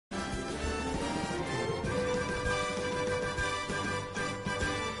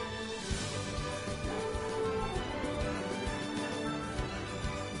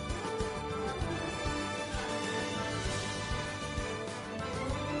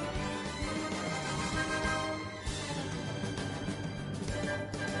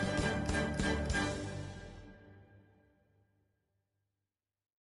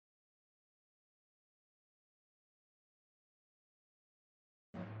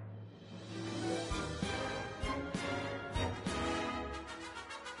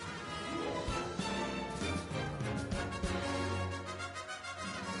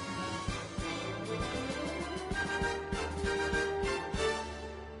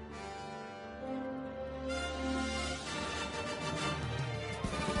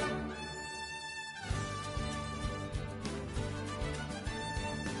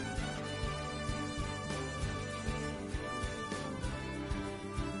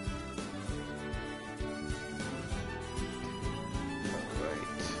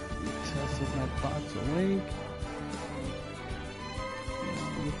Since my bot's awake.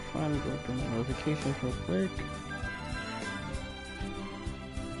 Let me finally go through my notifications real quick.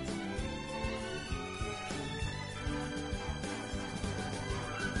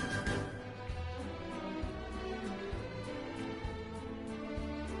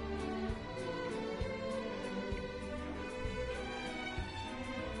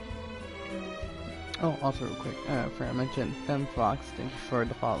 Oh, also real quick, for I mentioned FemFox, thank you for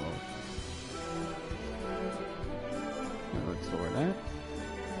the follow. Let's lower that.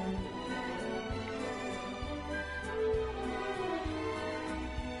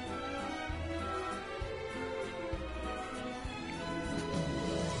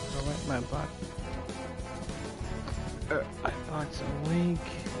 Alright, my bot's awake.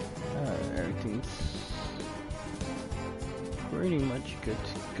 Everything's pretty much good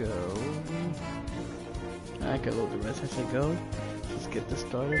to go. I can load the rest as I go. Let's get this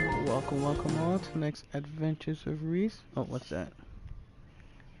started. Welcome all to the next Adventures of Reese. Oh, what's that?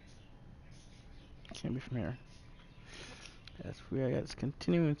 Can't be from here. Yes, we are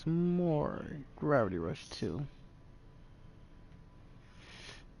continuing some more Gravity Rush 2.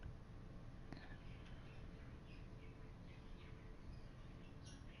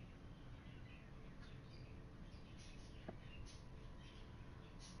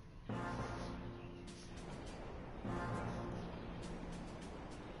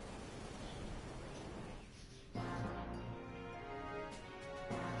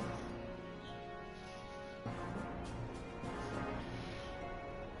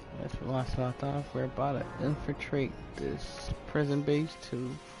 As we last left off, we're about to infiltrate this prison base to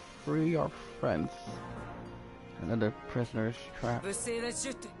free our friends. Another prisoner's trapped.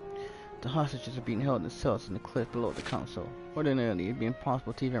 The hostages are being held in cells in the cliff below the council. Ordinarily, it'd be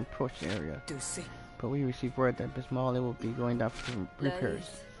impossible to even approach the area. But we received word that Bismillah will be going down for repairs,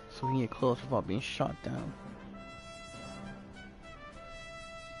 so we can get close without being shot down.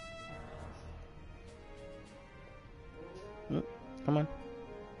 Come on.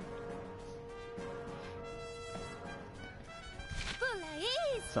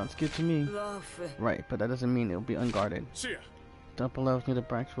 Sounds good to me. Right, but that doesn't mean it'll be unguarded. The upper levels near the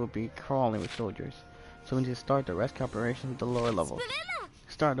branch will be crawling with soldiers, so we need to start the rescue operations at the lower levels.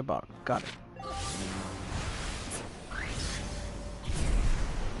 Start the bottom. Got it.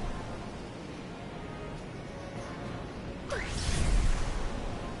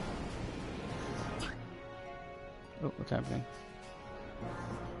 Oh, what's happening?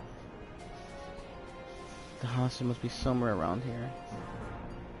 The hostage must be somewhere around here.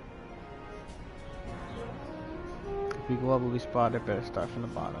 If we go up, we'll be spotted. Better start from the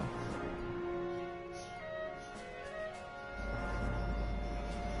bottom.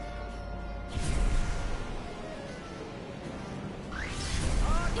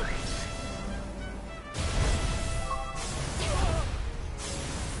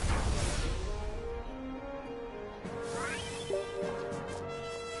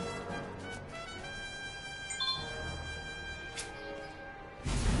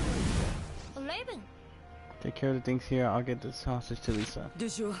 Take care of the things here. I'll get this hostage to Lisa.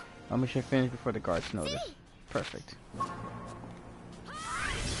 I'll make sure I finish before the guards notice. Perfect.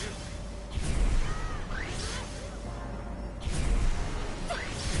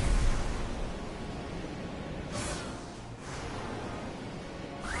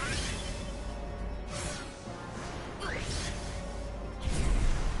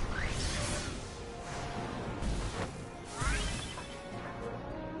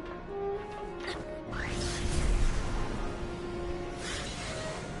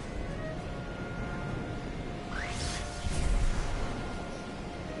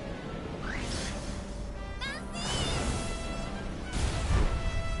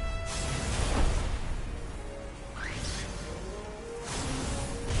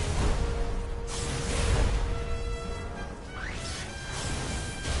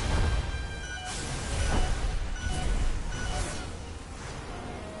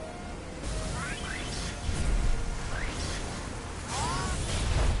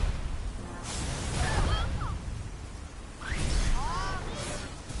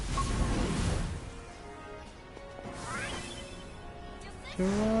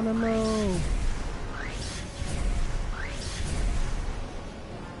 Geronimo!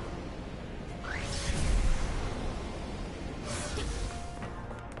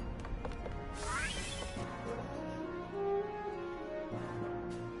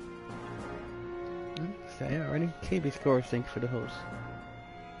 Say already? KB scores, thank you for the host.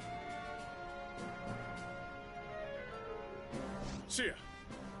 See ya.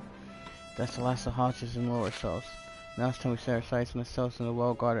 That's the last of hostages in lower cells. Now it's time we set our sights on the cells in the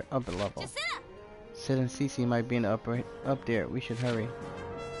well-guarded upper level. Sid and Cece might be in the up there. We should hurry.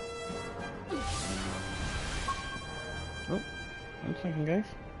 Oh, 1 second, guys.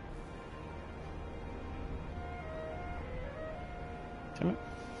 Damn it.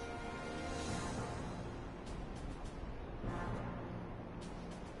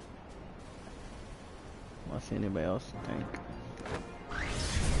 I don't see anybody else think.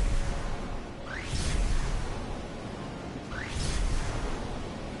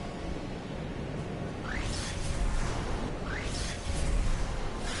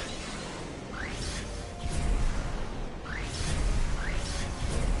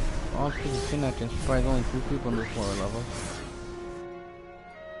 All people kidnapped and surprised only 2 people in this lower level.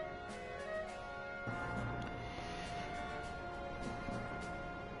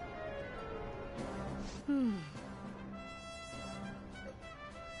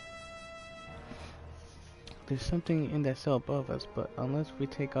 There's something in that cell above us, but unless we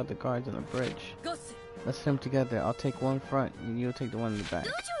take out the guards on the bridge. Let's sit them together. I'll take one front and you'll take the one in the back.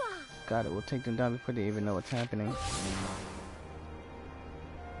 Got it. We'll take them down before they even know what's happening.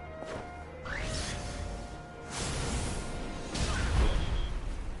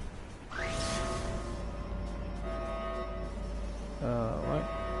 What?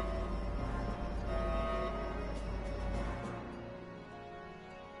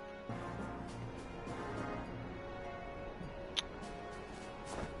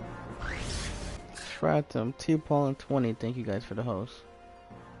 Fratum, T-Paul and 20, thank you guys for the host.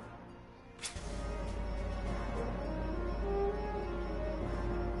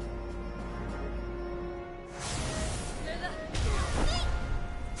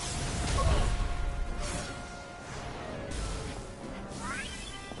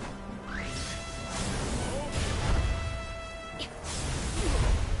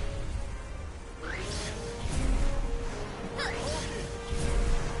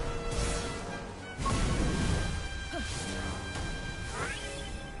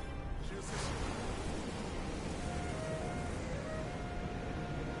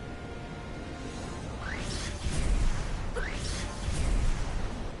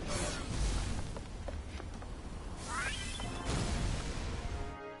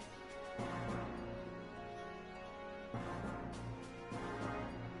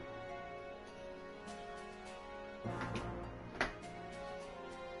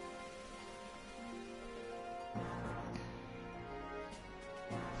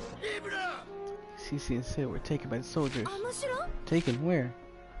 Cece and Sid were taken by the soldiers. Taken where?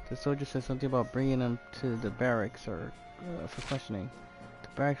 The soldier said something about bringing them to the barracks or for questioning. The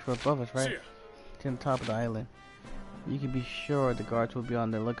barracks were above us, right? To the top of the island. You can be sure the guards will be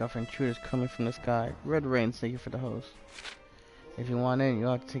on the lookout for intruders coming from the sky. Red Rain, thank you for the host. If you want in,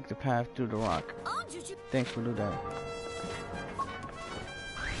 you'll have to take the path through the rock. Thanks, we'll do that.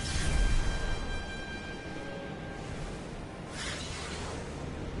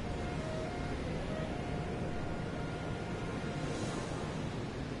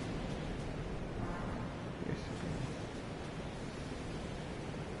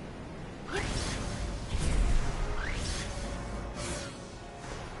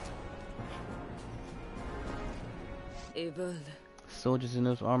 Soldiers in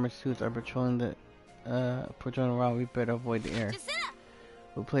those armored suits are patrolling around. We better avoid the air.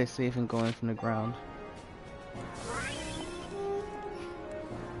 We'll play it safe and go in from the ground.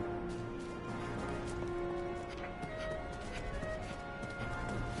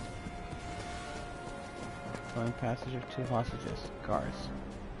 Flying passenger, 2 hostages, guards.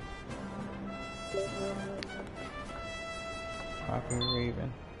 Proper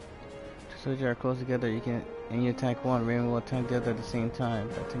Raven. Soldiers are close together, and you attack one, Raven will attack the other at the same time.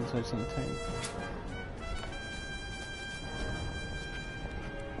 That takes at the same time.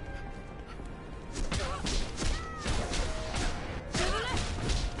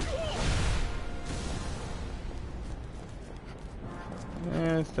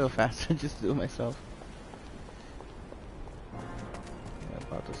 It's still faster just to do it myself. Yeah,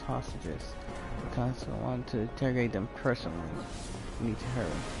 about those hostages. The consul wanted to interrogate them personally. We need to hurry.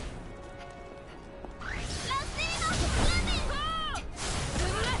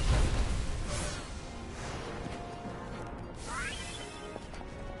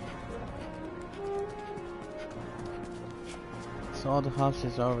 So all the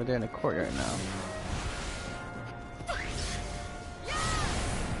hostages are over there in the courtyard now.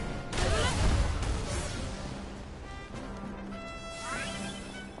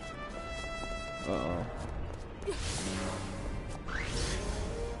 Uh-oh.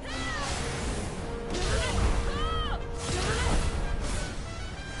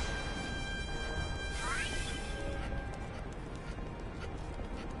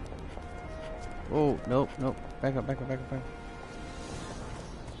 Oh, nope, nope. Back up, back up, back up, back up.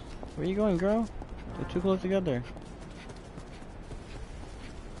 Where are you going, girl? They're too close together.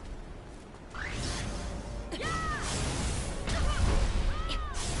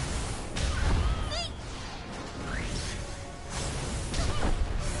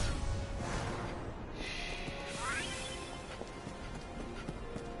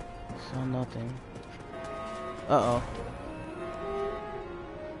 Saw nothing. Uh-oh.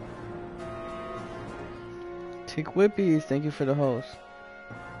 Tick Whippies, thank you for the host.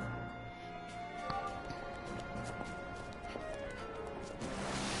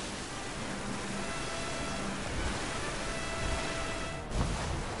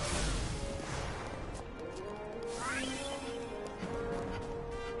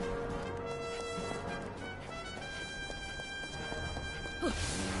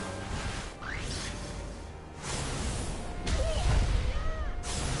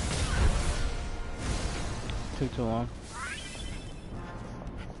 Took too long.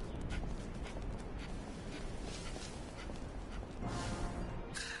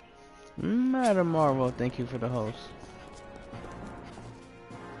 Madam Marvel, thank you for the host.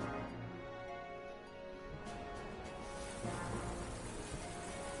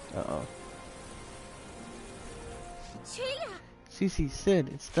 Uh-oh. CC, Sid,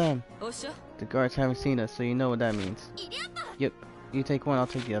 it's them. The guards haven't seen us, so you know what that means. Yep, you take one, I'll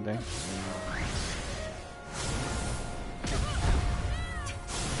take the other.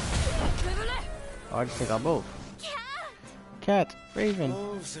 Oh, I'll just take out both. Cat, Raven.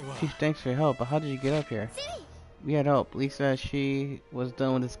 Chief, thanks for your help, but how did you get up here? We had help. Lisa, she was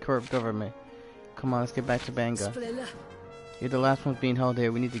done with this corrupt government. Come on, let's get back to Banga. You're the last one being held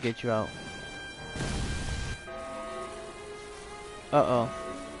here. We need to get you out. Uh-oh.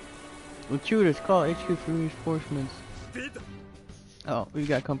 Intruders, call HQ for reinforcements. Oh, we've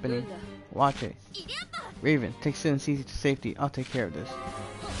got company. Watch it. Raven, take Sid and Cece to safety. I'll take care of this.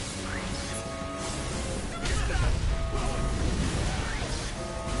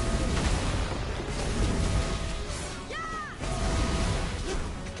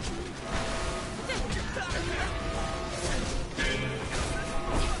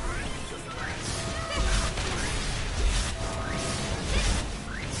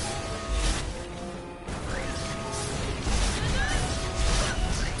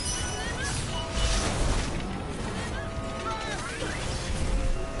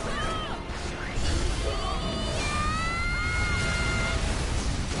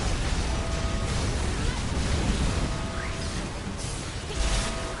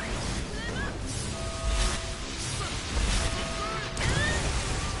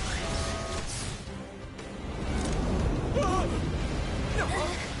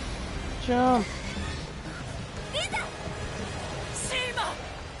 Jump!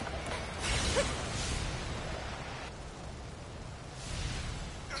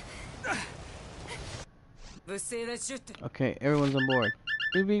 Okay, everyone's on board.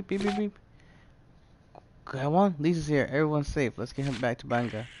 Beep beep beep beep beep. Come on, Lisa's here. Everyone's safe. Let's get him back to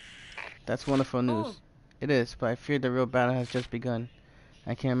Banga. That's wonderful news. It is, but I fear the real battle has just begun.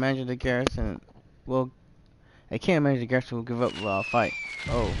 I can't imagine the garrison will give up while fight.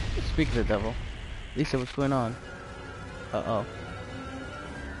 Oh, speak of the devil. Lisa, what's going on? Uh-oh.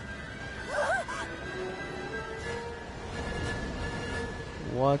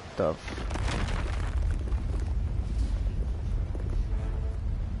 What the f...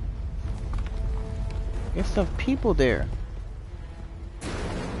 There's some people there.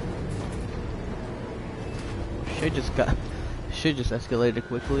 Shit just escalated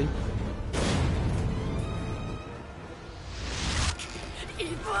quickly.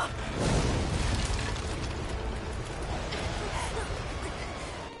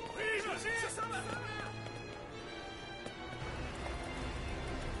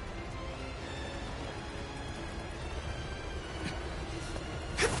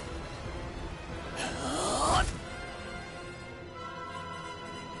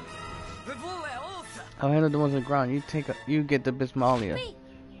 I'll handle the ones on the ground. You get the Bismalia.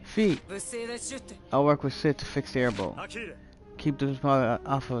 Feet. I'll work with Sid to fix the airboat. Keep the Bismalia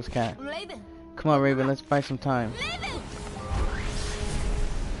off of his cat. Come on, Raven. Let's buy some time.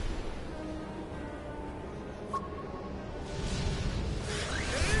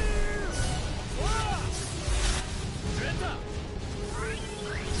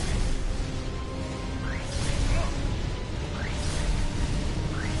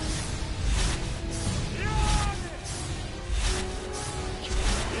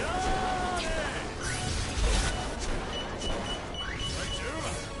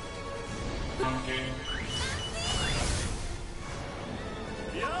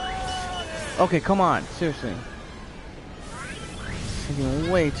 Okay, come on. Seriously. It's taking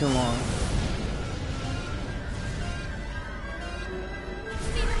way too long.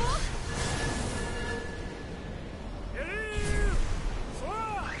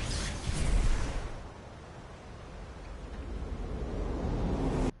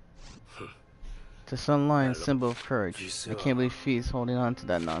 The Sun Lion symbol of courage. I can't believe she's holding on to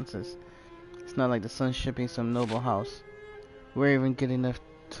that nonsense. It's not like the sun's shipping some noble house. We're even good enough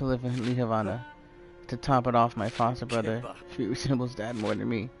to live in Lee Havana. To top it off, my foster brother, she resembles Dad more than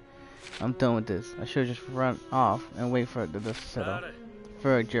me. I'm done with this. I should just run off and wait for the dust to settle.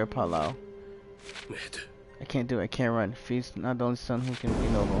 For Jer Palau. I can't do it. I can't run. She's not the only son who can be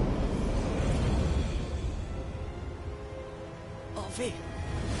noble.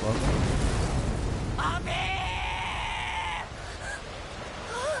 Welcome.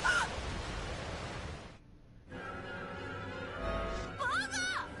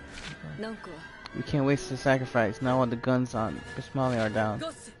 We can't waste the sacrifice. Now all the guns on Bismillah are down.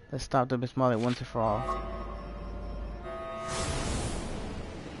 Let's stop the Bismillah once and for all.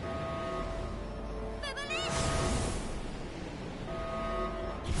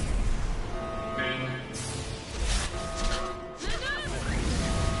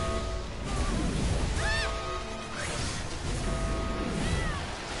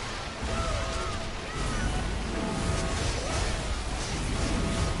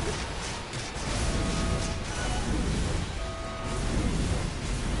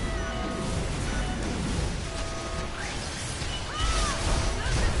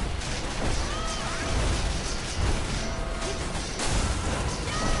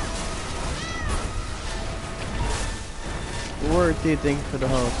 Word, dude, thank you for the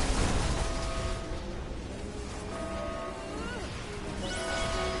host.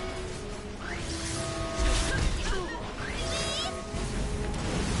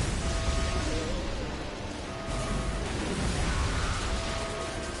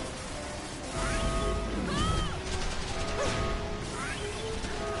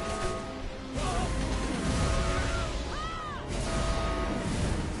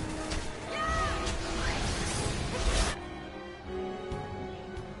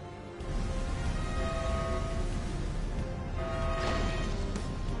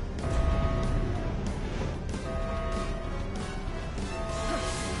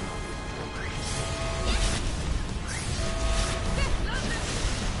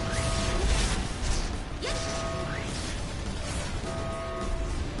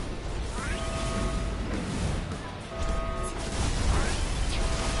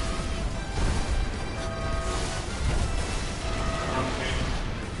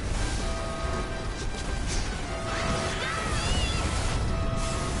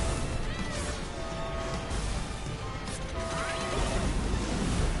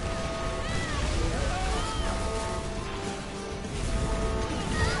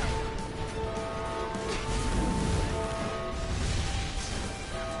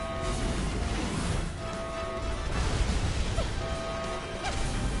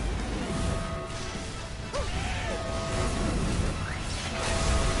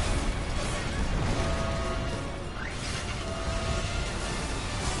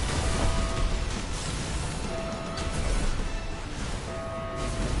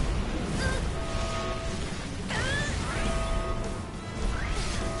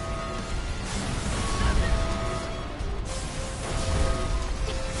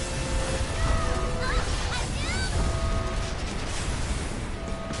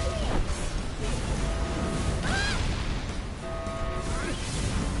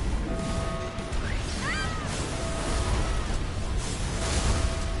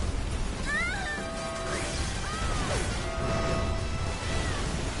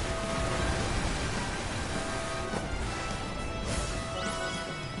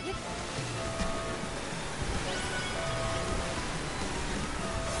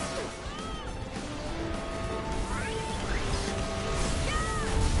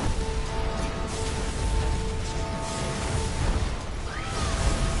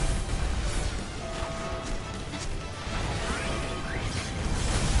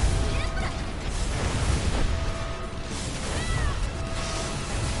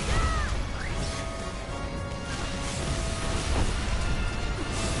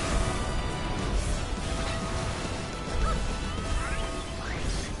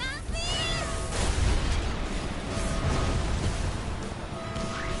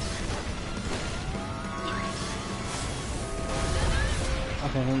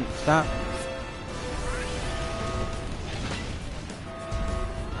 Okay, stop.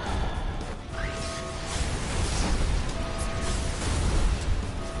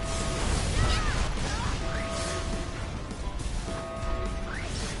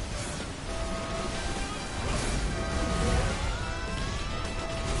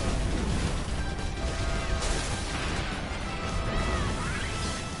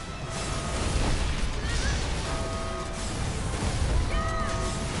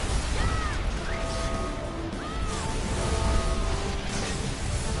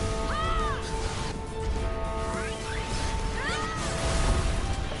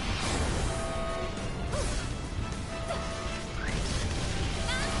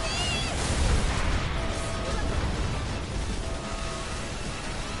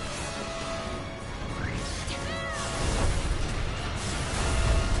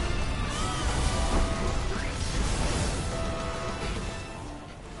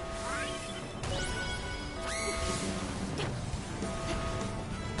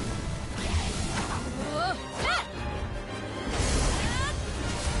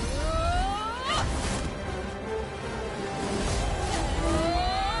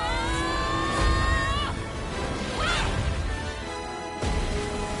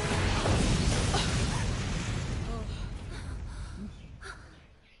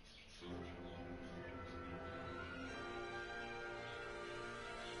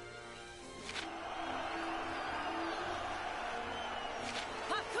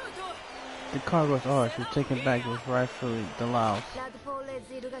 The cargo is ours. We've taken back was rightfully the Laos.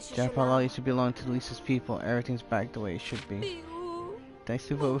 Japan used to belong to Lisa's people. Everything's back the way it should be. Thanks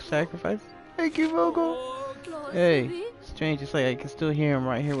to Vogel's sacrifice. Thank you, Vogel. Hey, strange. It's like I can still hear him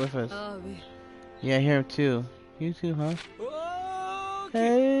right here with us. Yeah, I hear him too. You too, huh?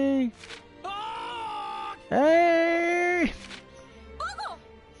 Hey! Hey!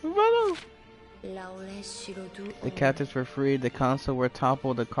 Vogel! The captives were freed. The council were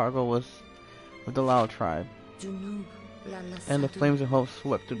toppled. The cargo was with the Lao tribe. And the flames of hope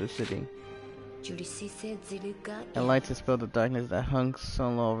swept through the city. And lights dispelled the darkness that hung so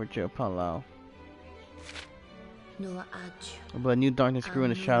low over Jeopalao. But a new darkness grew in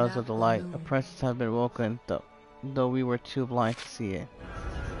the shadows of the light. A presence had been woken, though we were too blind to see it.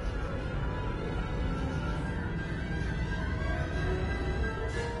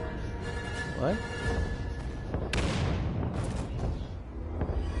 What?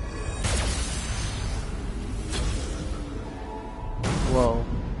 Whoa.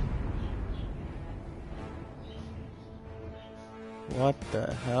 What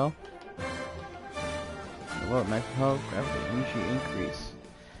the hell? What maximum health, gravity energy increase.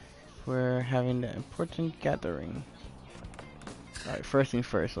 We're having an important gathering. Alright, first thing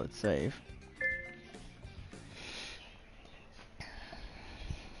first, let's save.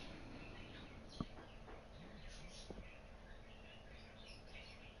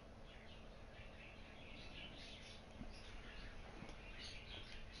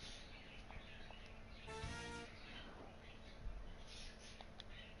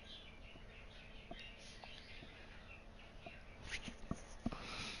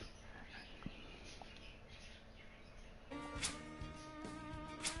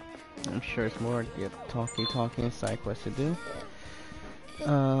 I'm sure it's more talking side quests to do.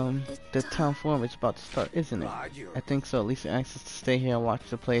 The town forum is about to start, isn't it? I think so. Lisa asked us to stay here and watch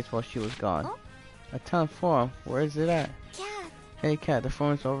the plays while she was gone. A town forum? Where is it at? Hey Cat, the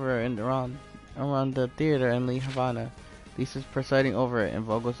forum's over and around the theater in La Havana. Lisa's presiding over it, and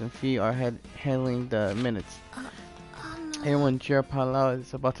Vogels and Fee are handling the minutes. Everyone in Jeopalao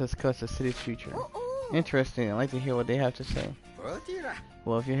is about to discuss the city's future. Interesting. I'd like to hear what they have to say.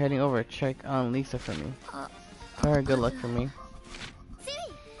 Well, if you're heading over, check on Lisa for me. Tell her good luck for me.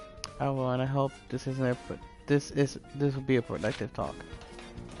 I will, and I hope this will be a productive talk.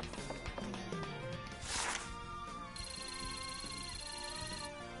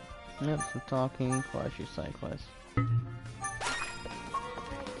 Yep, some talking, quite a few side quests.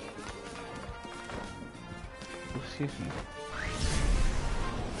 Excuse me.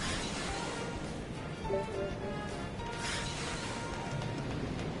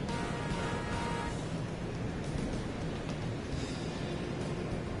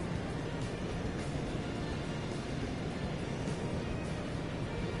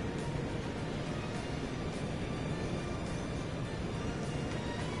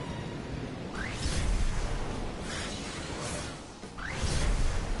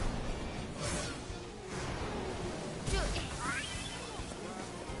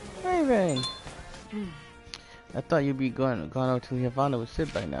 I thought you'd be gone over to Havana with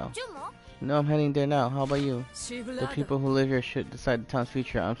Sid by now. No, I'm heading there now. How about you? The people who live here should decide the town's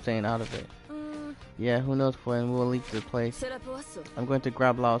future. I'm staying out of it. Yeah, who knows when we'll leave the place. I'm going to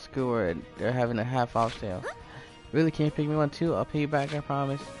grab Lao Skewer and they're having a half-off sale. Really, can you pick me one too? I'll pay you back, I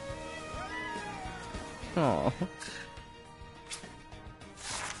promise. Oh.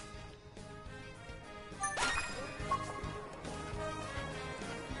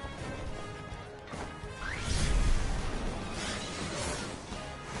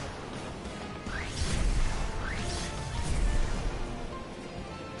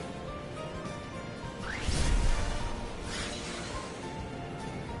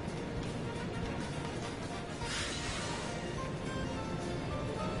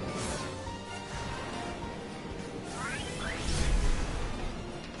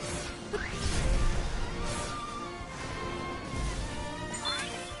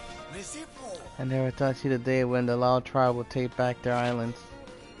 I never thought I'd see the day when the Lao tribe will take back their islands.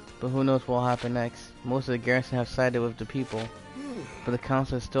 But who knows what will happen next. Most of the garrison have sided with the people. But the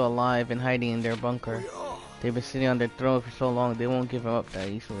council is still alive and hiding in their bunker. They've been sitting on their throne for so long they won't give them up that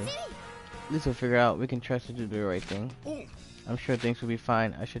easily. At least we'll figure out we can trust to do the right thing. I'm sure things will be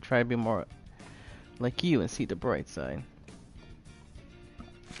fine. I should try to be more like you and see the bright side.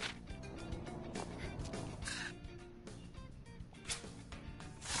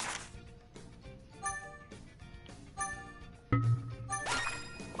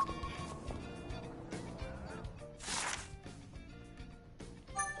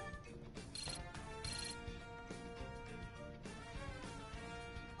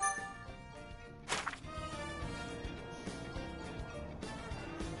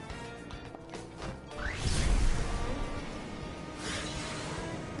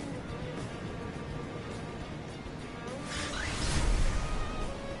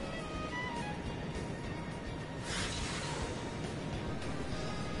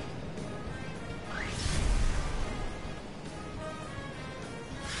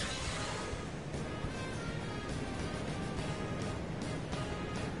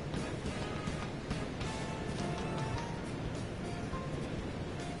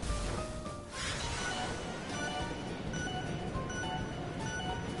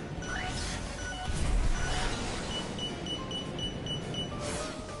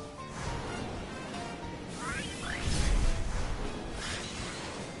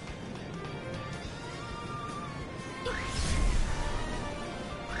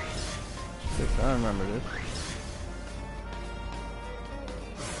 I remember this.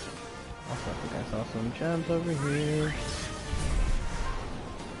 Also, I think I saw some gems over here.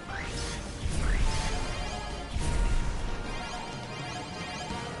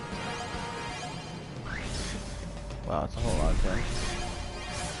 Wow, it's a whole lot of gems.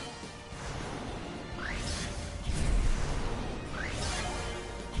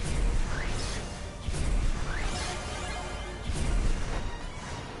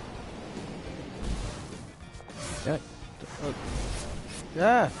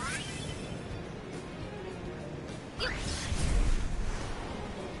 Yeah.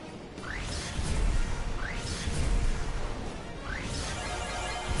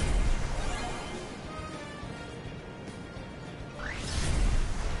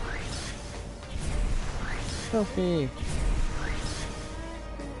 Sophie.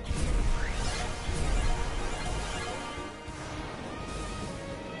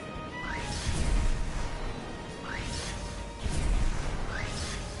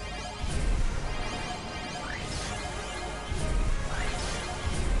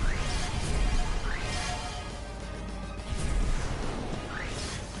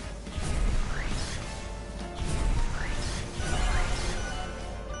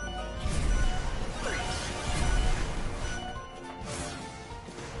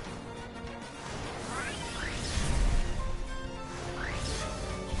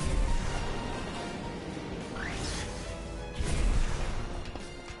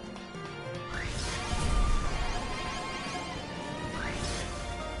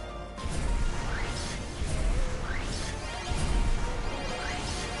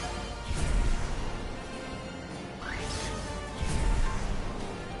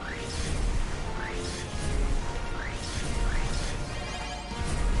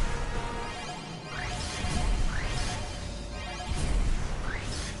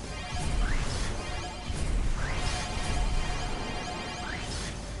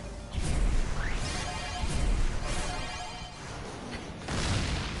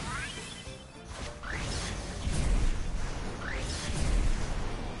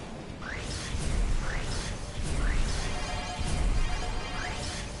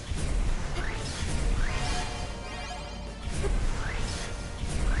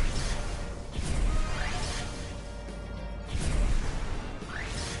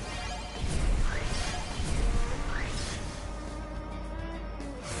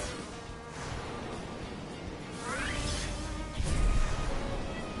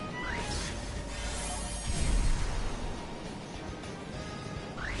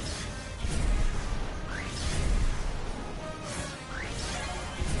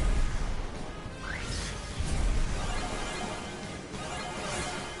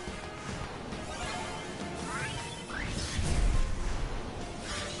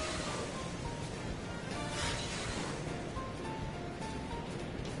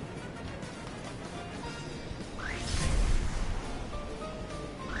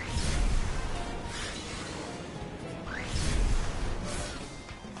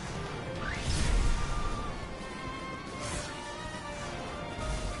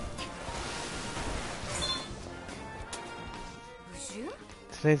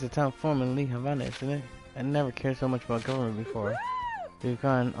 Today's the town foreman, Lee Havana, isn't it? I never cared so much about government before. We've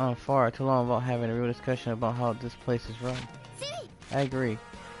gone on far too long without having a real discussion about how this place is run. I agree,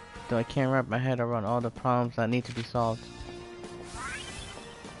 though I can't wrap my head around all the problems that need to be solved.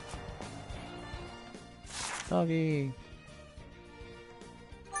 Doggy!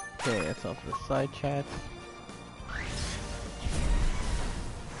 Okay, that's all for the side chats.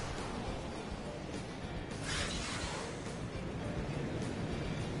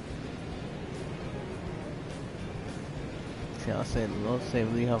 See, I'll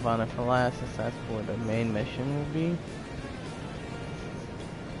save Lee Havana for last, since that's where the main mission will be.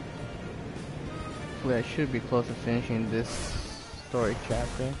 Hopefully I should be close to finishing this story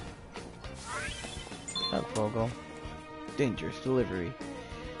chapter. That Fogo. Dangerous delivery.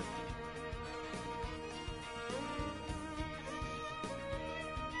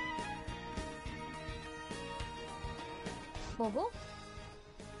 Bobo?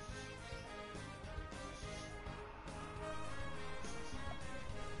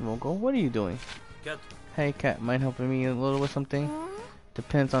 Mogo, what are you doing? Cat. Hey cat, mind helping me a little with something?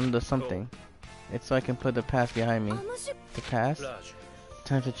 Depends on the something. It's so I can put the past behind me. The past?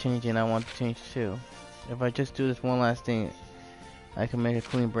 Times are changing and I want to change too. If I just do this one last thing, I can make a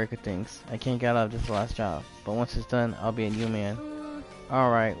clean break of things. I can't get out of this last job, but once it's done, I'll be a new man.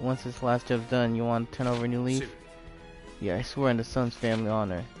 Alright, once this last job's done, you want to turn over a new leaf? Yeah, I swear in the son's family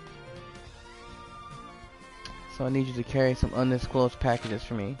honor. So I need you to carry some undisclosed packages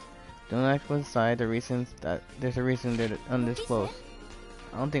for me. Don't ask what's inside. There's a reason they're undisclosed.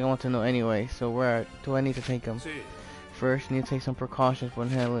 I don't think I want to know anyway. So where do I need to take them? First, you need to take some precautions when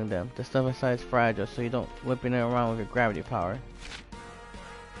handling them. The stuff inside is fragile, so you don't whipping it around with your gravity power.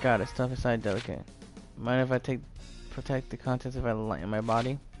 Got it. Stuff inside delicate. Mind if I protect the contents if I light in my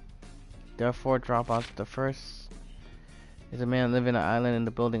body? There are 4 dropouts. The first is a man living on an island in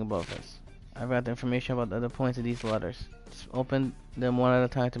the building above us. I've got the information about the other points of these letters. Just open them one at a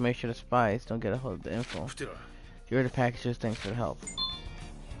time to make sure the spies don't get a hold of the info. Here are the packages. Thanks for the help.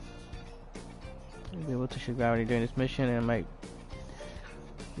 You'll be able to shoot gravity during this mission, and might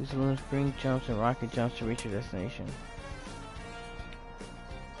use balloon spring jumps and rocket jumps to reach your destination.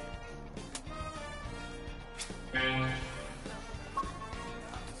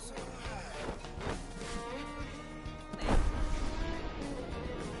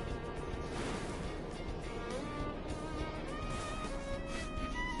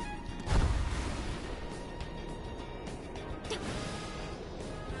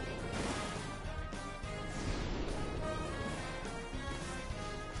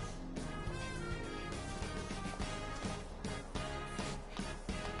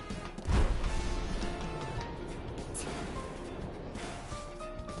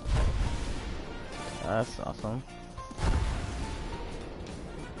 That's awesome.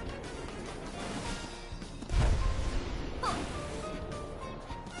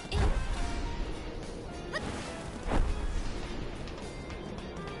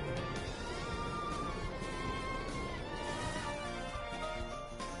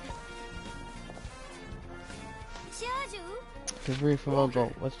 Debris from logo.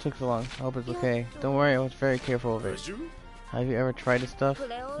 What took so long? I hope it's okay. Don't worry, I was very careful of it. Have you ever tried this stuff?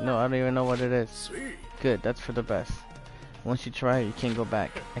 No, I don't even know what it is. Good, that's for the best. Once you try it, you can't go back.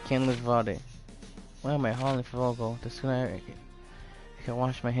 I can't live without it. Why am I hauling for logo? The sooner I can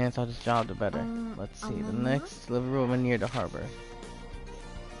wash my hands out of this job, the better. Let's see, the next living room near the harbor.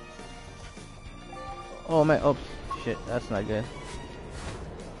 Oh man, oops, shit, that's not good.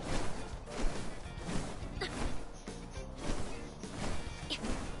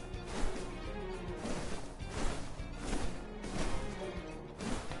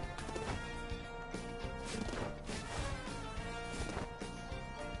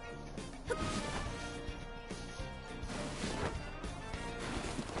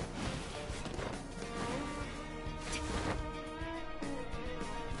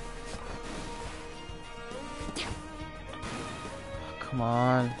 Come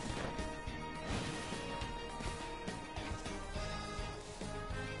on.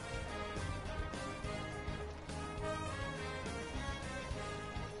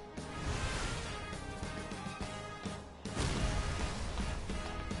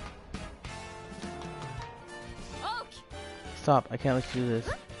 Stop, I can't let you do this.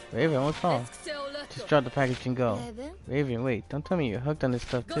 Raven, what's wrong? Just drop the package and go. Raven, wait, don't tell me you're hooked on this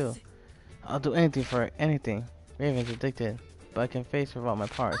stuff too. I'll do anything for it, anything. Raven's addicted, but I can face without my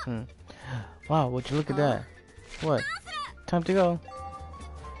parts. Wow, would you look at that? What? Time to go.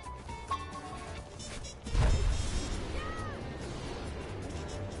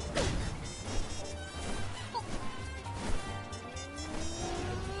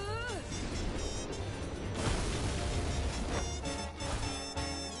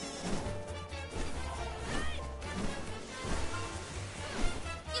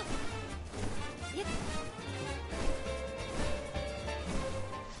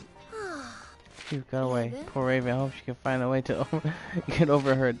 She got away. Poor Raven. I hope she can find a way to get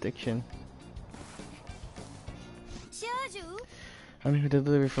over her addiction. I'm here to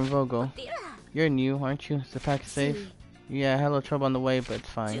deliver from Vogo. You're new, aren't you? Is the package safe? Yeah, I had a little trouble on the way, but it's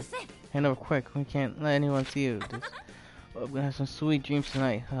fine. Hand over quick. We can't let anyone see you. I'm gonna have some sweet dreams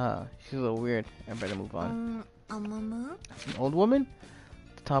tonight. She's a little weird. I better move on. That's an old woman?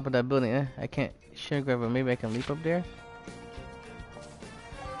 At the top of that building, I can't share grab her. Maybe I can leap up there?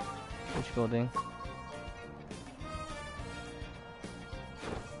 Which building?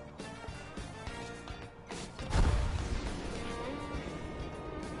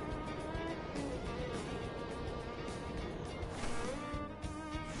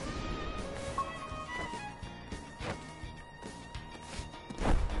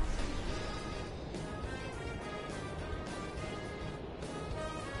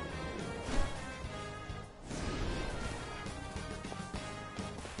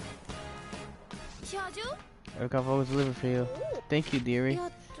 I got always delivered for you. Thank you, dearie.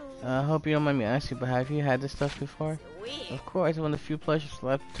 I hope you don't mind me asking, but have you had this stuff before? Of course, one of the few pleasures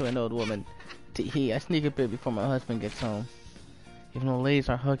left to an old woman. Tee, I sneak a bit before my husband gets home. Even though ladies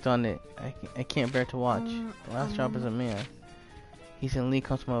are hooked on it, I can't bear to watch. The last job is a man. He's in elite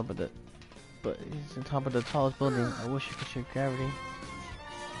custom mode, but he's on top of the tallest building. I wish I could shoot gravity.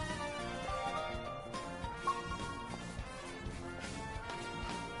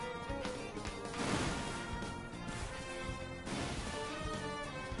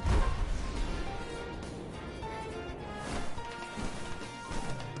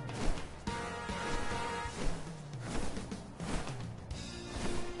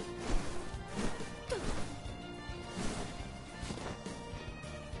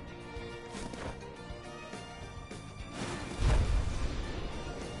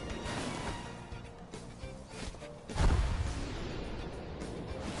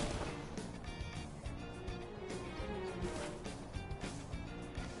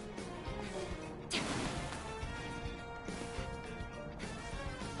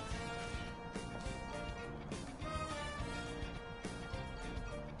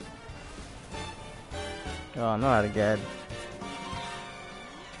 Oh, not again.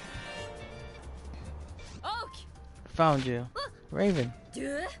 Found you. Raven.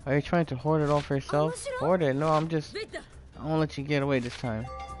 Are you trying to hoard it all for yourself? Hoard it? No, I won't let you get away this time.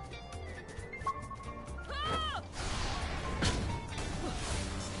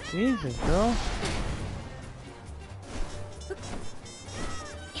 Jesus, girl.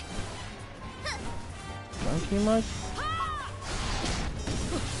 Monkey much?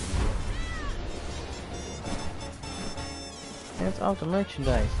 Hands off the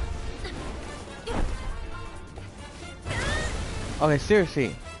merchandise. Okay,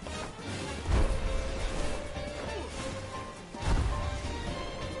 seriously.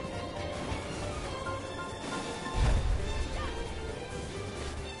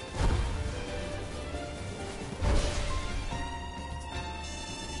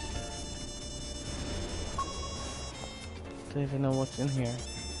 Don't even know what's in here.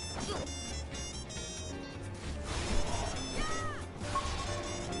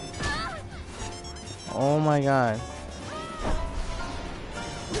 Oh my god.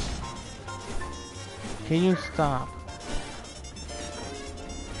 Can you stop?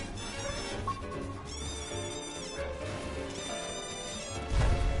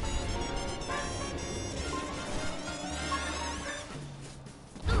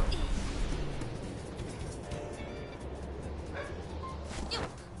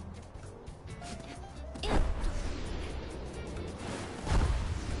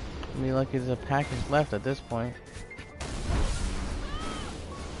 Be lucky there's a package left at this point.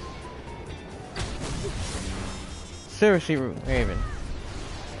 Seriously, Raven.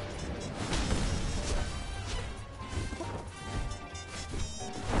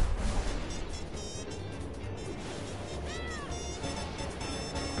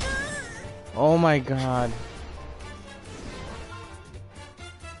 Oh my god.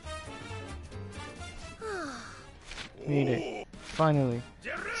 Made it. Finally.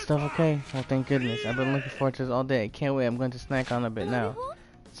 Stuff okay? Well, thank goodness. I've been looking forward to this all day. I can't wait. I'm going to snack on a bit now.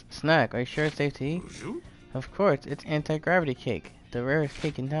 Snack? Are you sure it's safe to eat? Of course. It's anti-gravity cake. The rarest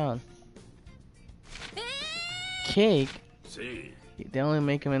cake in town. Cake? They only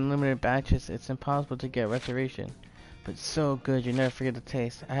make them in limited batches. It's impossible to get a reservation. But so good, you never forget the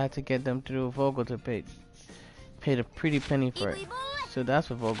taste. I had to get them through Vogel to pay a pretty penny for it. So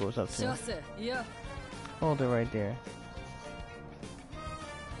that's what Vogel was up to. Hold it right there.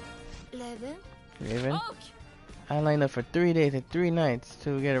 Raven? I lined up for 3 days and 3 nights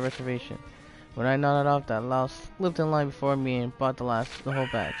to get a reservation. When I nodded off, that louse slipped in line before me and bought the whole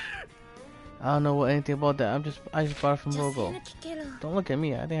batch. I don't know anything about that. I just bought it from Vogel. Don't look at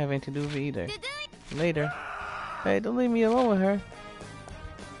me. I didn't have anything to do with it either. Later. Hey, don't leave me alone with her.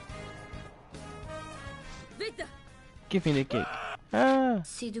 Give me the cake. Ah.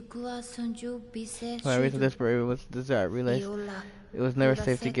 My reason this for was dessert. I realized it was never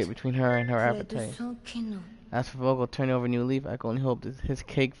safe to get between her and her appetite. As for Vogel turning over a new leaf, I can only hope that his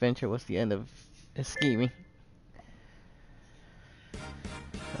cake venture was the end of his scheming.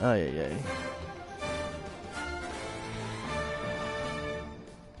 Oh yeah.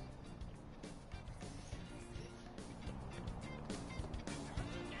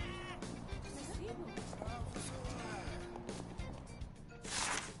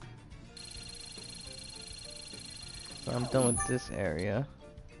 So I'm done with this area.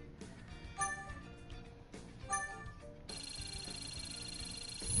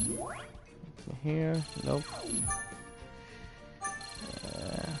 Here, nope.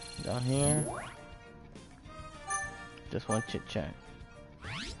 Down here. Just one chit chat.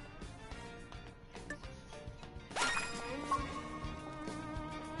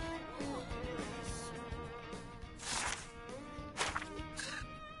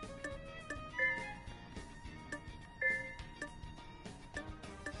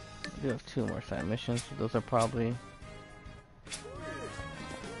 We have 2 more side missions. Those are probably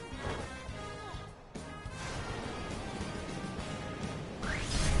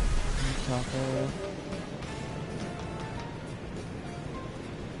Taco.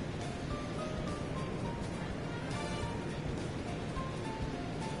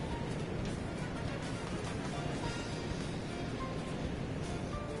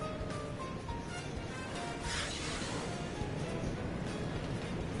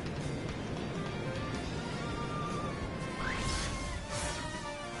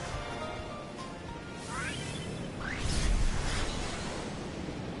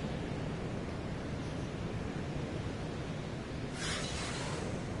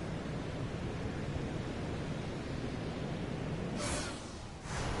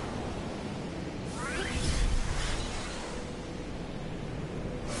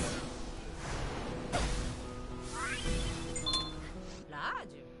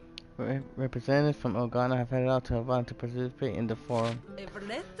 Representatives from Ogana have headed out to Havana to participate in the forum.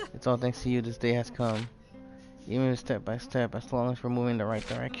 It's all thanks to you this day has come. Even if step by step, as long as we're moving in the right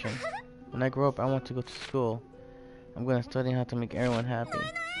direction. When I grow up, I want to go to school. I'm going to study how to make everyone happy.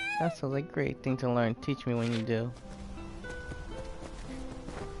 That sounds like a great thing to learn. Teach me when you do.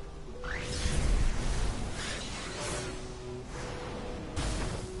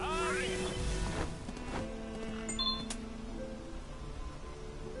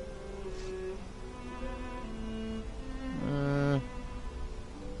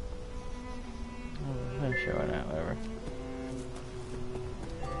 I'm sure why not, whatever.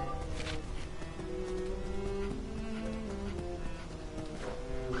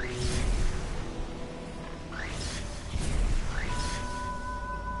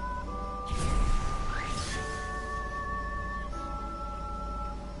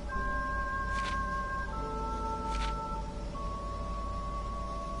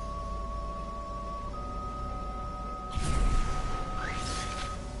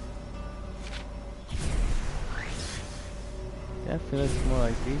 I feel it's more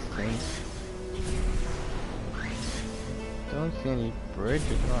like these things. Don't see any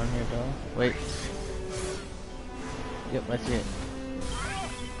bridges around here though. Wait. Yep, I see it.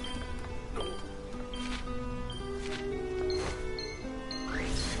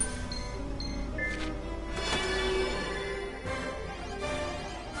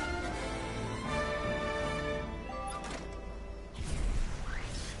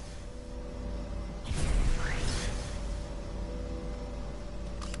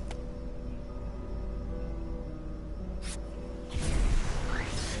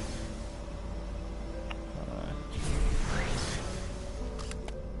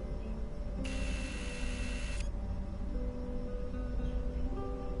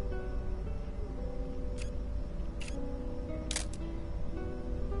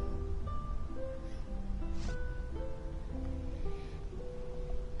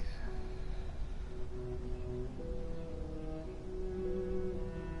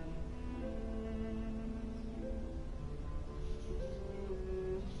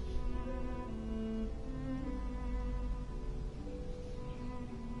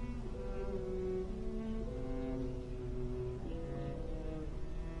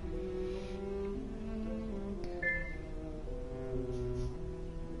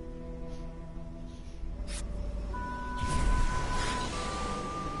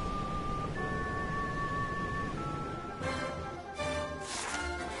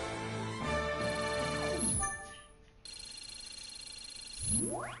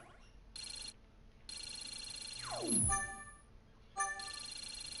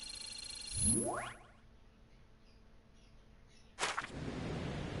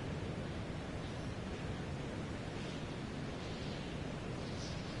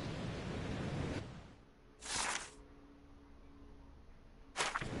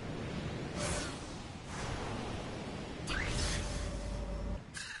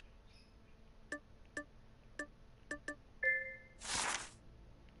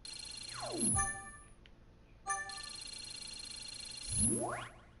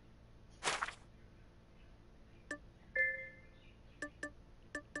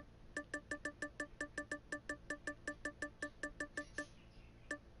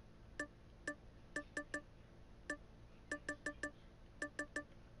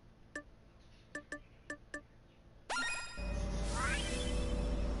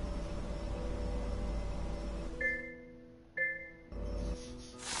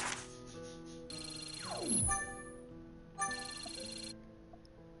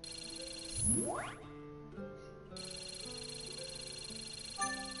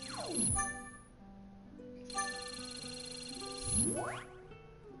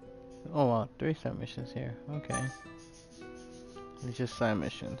 3 side missions here. Okay. It's just side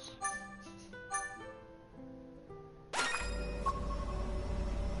missions.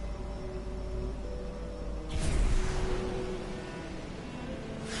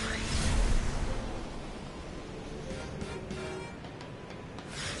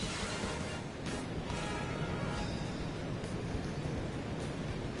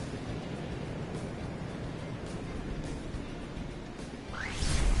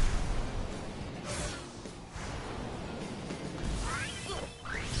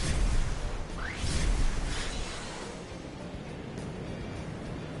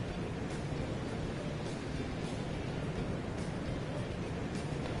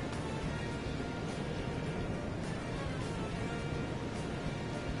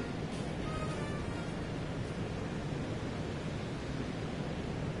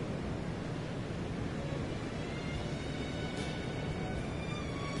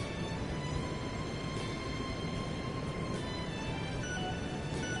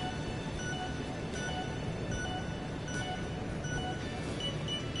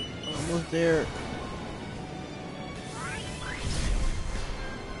 Almost there.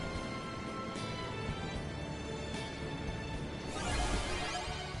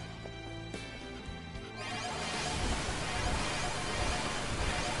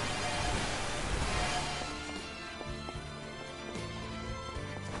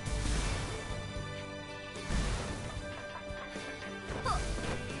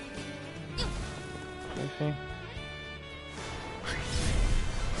 Okay.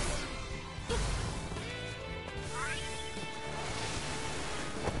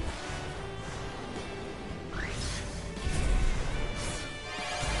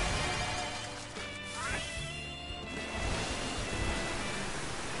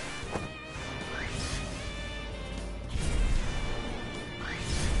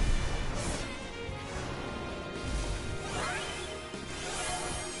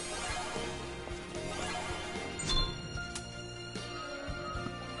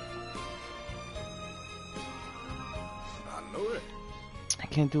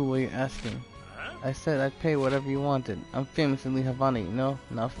 I can't do what you're asking. I said I'd pay whatever you wanted. I'm famous in Lee Havana, you know?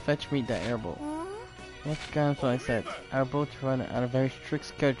 Now fetch me that airboat. Yes, guys, what I said. Our boats run on a very strict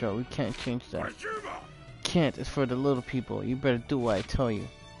schedule. We can't change that. Can't. It's for the little people. You better do what I tell you.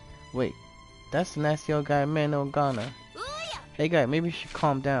 Wait. That's the nasty old guy, man, no Ghana. Hey, guy, maybe you should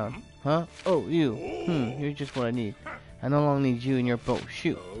calm down. Huh? Oh, you. You're just what I need. I no longer need you in your boat.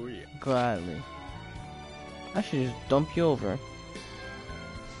 Shoot. Gladly. I should just dump you over.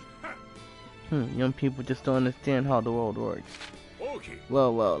 Young people just don't understand how the world works.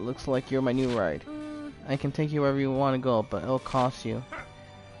 Well, looks like you're my new ride. I can take you wherever you want to go, but it'll cost you.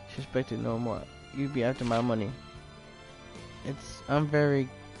 Suspected no more. You'd be after my money.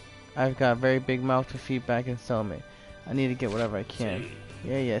 I've got a very big mouth to feed back and sell me. I need to get whatever I can.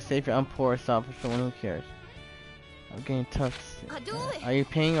 Yeah, save your unpoor self for someone who cares. I'm getting tough. Are you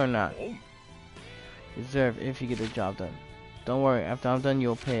paying or not? Deserve if you get the job done. Don't worry, after I'm done,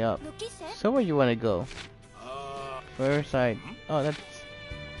 you'll pay up. So where you want to go? First side. Oh, that's...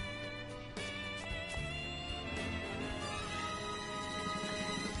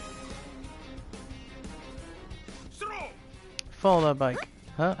 Follow that bike.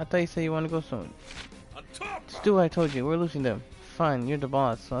 Huh? I thought you said you want to go soon. Just do what I told you. We're losing them. Fine, you're the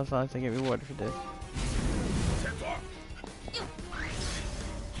boss, so as long as I get rewarded for this.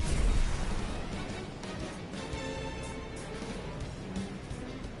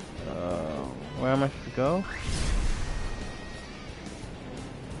 Where am I supposed to go?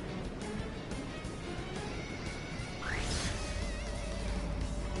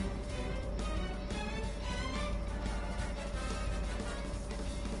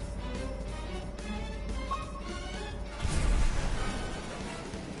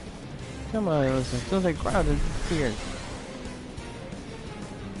 Come on, listen. As soon as I grab it, it disappears.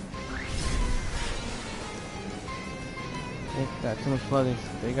 They got too much flooding.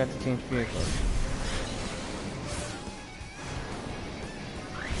 They got to change vehicles.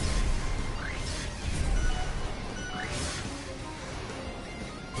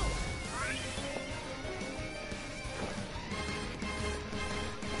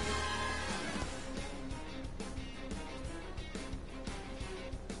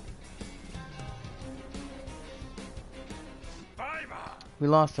 We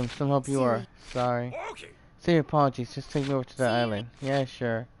lost him. Some help you are. Sorry. Say your apologies. Just take me over to the island. Yeah,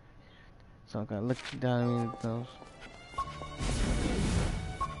 sure. So I'm gonna look down at me those.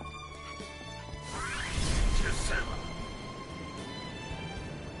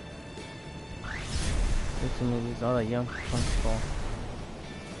 Listen to these all that young punks fall.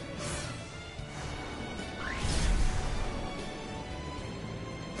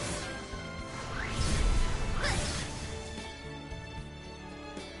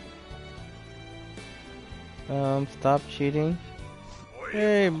 Stop cheating.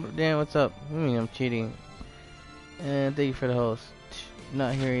 Hey, Dan, what's up? I mean, I'm cheating. And thank you for the host.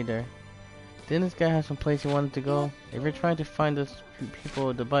 Not here either. Didn't this guy have some place he wanted to go? If you're trying to find those people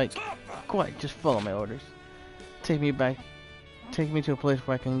with the bike, quiet, just follow my orders. Take me back. Take me to a place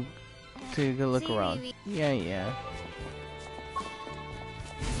where I can take a good look around. Yeah.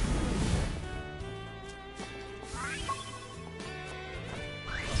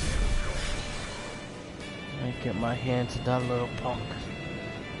 I get my hands to that little punk.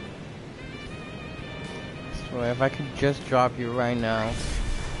 I swear, if I could just drop you right now.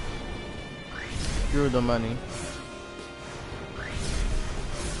 Screw the money.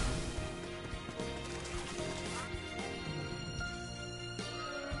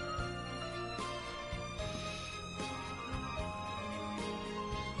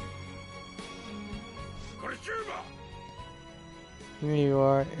 Here you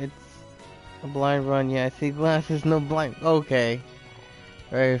are. It's a blind run. Yeah, I see glasses, no blind. Okay.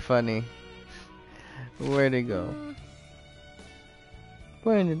 Very funny. Where'd it go?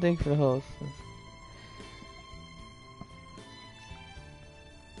 Brandon, thanks for the host.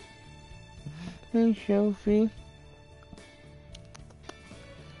 Hey, Sophie.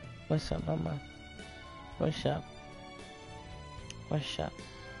 What's up, mama? What's up? What's up?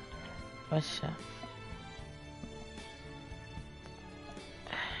 What's up?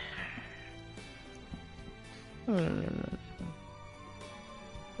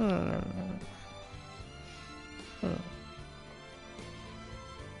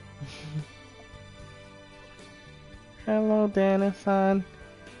 Hello, Dana-san.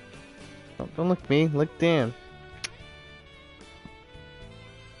 Don't look at me, look Dan.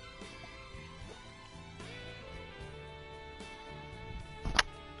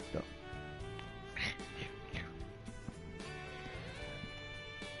 Go.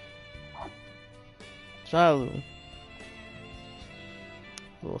 Salu.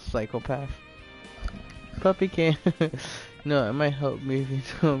 Little psychopath. Puppy can. No, it might help me if you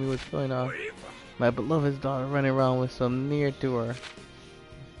tell me what's going on. My beloved daughter running around with some near to her.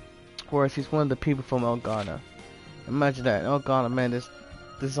 Of course, he's one of the people from Elgana. Imagine that, Elgana man, this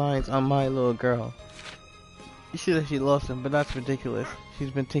designs on my little girl. You see that she lost him, but that's ridiculous.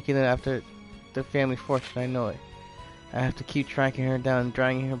 She's been taking it after the family fortune, I know it. I have to keep tracking her down and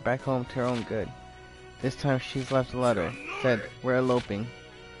dragging her back home to her own good. This time she's left a letter, said, we're eloping.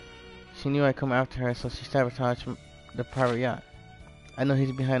 She knew I'd come after her, so she sabotaged the private yacht. I know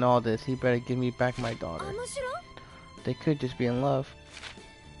he's behind all this, he better give me back my daughter. They could just be in love.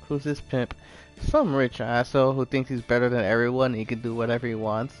 Who's this pimp? Some rich asshole who thinks he's better than everyone and he can do whatever he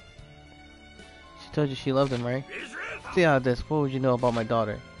wants. She told you she loved him, right? See how this, what would you know about my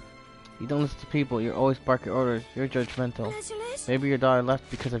daughter? You don't listen to people, you're always barking orders, you're judgmental. Maybe your daughter left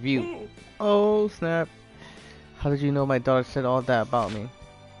because of you. Oh, snap. How did you know my daughter said all that about me?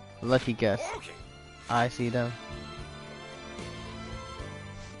 Lucky guess. I see them.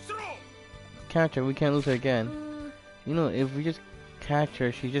 Catch her, we can't lose her again. You know, if we just catch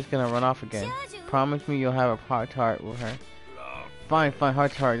her, she's just gonna run off again. Promise me you'll have a heart-to-heart with her. Fine,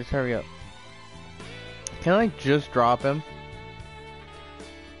 heart-to-heart, just hurry up. Can I just drop him?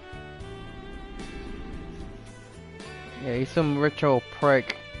 Yeah, he's some rich old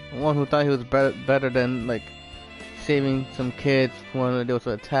prick. One who thought he was better than, like, saving some kids when there was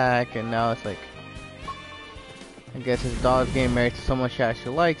an attack, and now it's like, I guess his daughter's getting married to someone she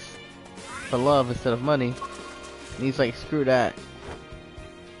actually likes for love instead of money. And he's like, screw that.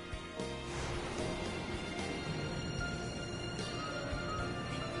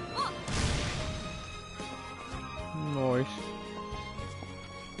 Nice.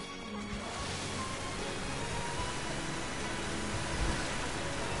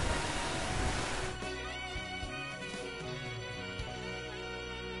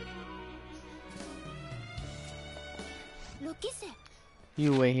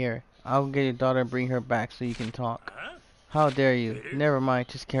 You wait here. I'll get your daughter and bring her back so you can talk. How dare you? Never mind,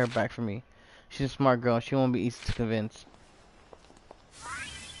 just get her back for me. She's a smart girl, she won't be easy to convince.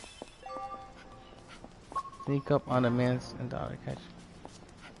 Sneak up on the man's and daughter catch.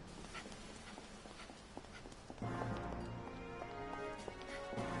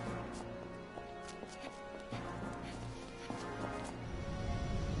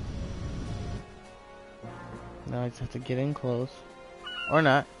 Now I just have to get in close. Or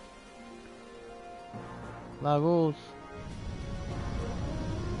not. Lagos.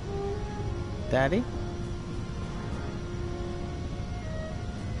 Daddy?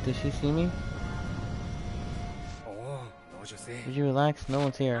 Did she see me? Would you relax? No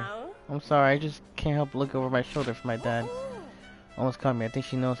one's here. I'm sorry, I just can't help but look over my shoulder for my dad. Almost caught me. I think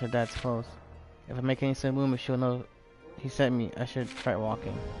she knows her dad's close. If I make any sudden movement, she'll know he sent me. I should try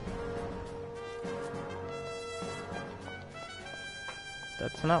walking.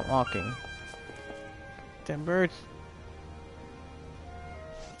 That's not walking. Damn birds.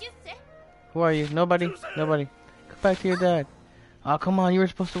 Who are you? Nobody? Nobody. Go back to your dad. Oh, come on. You were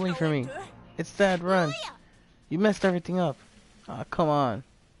supposed to wait for me. It's Dad. Run. You messed everything up. Oh, come on.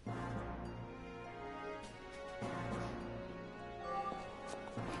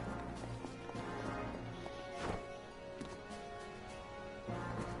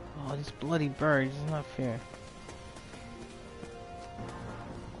 Oh, these bloody birds. It's not fair.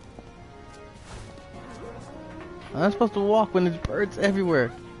 I'm not supposed to walk when there's birds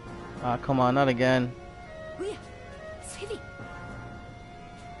everywhere. Ah, come on, not again.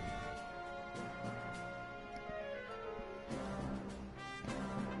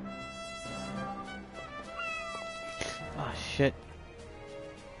 Oh, shit.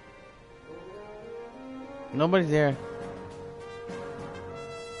 Nobody's there.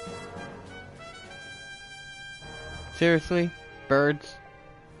 Seriously? Birds?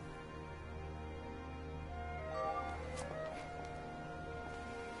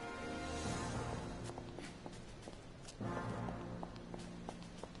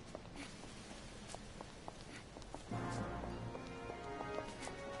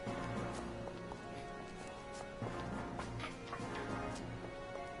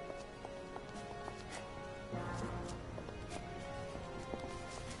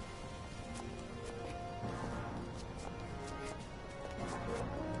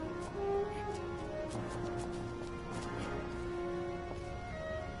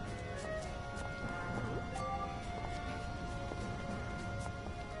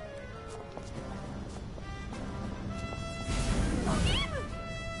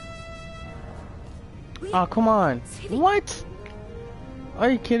 Oh, come on. What?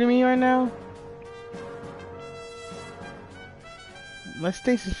 Are you kidding me right now? My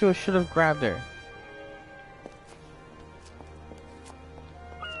stasis field should have grabbed her.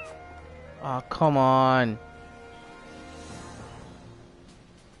 Oh, come on.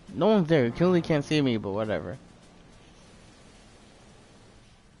 No one's there. You clearly can't see me, but whatever.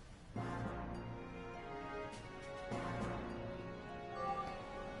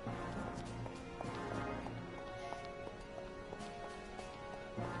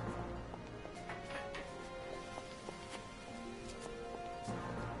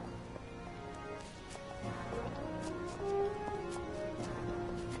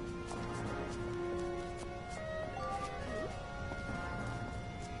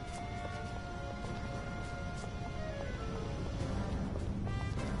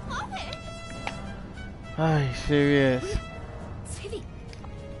 Are you serious?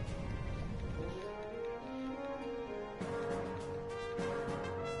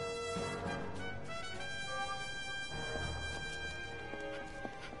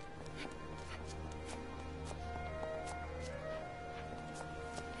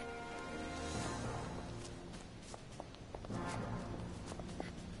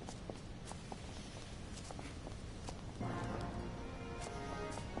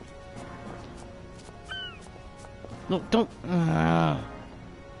 No, don't.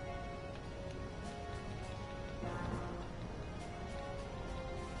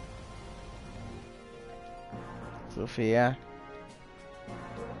 Sophia.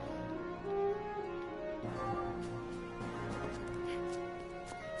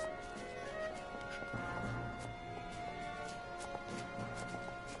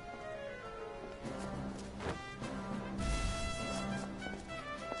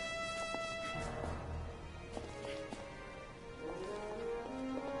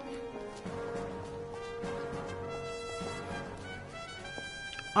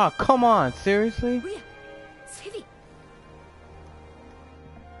 Oh, come on, seriously?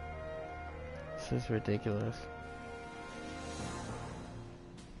 This is ridiculous.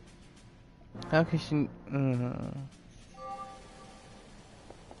 How can she...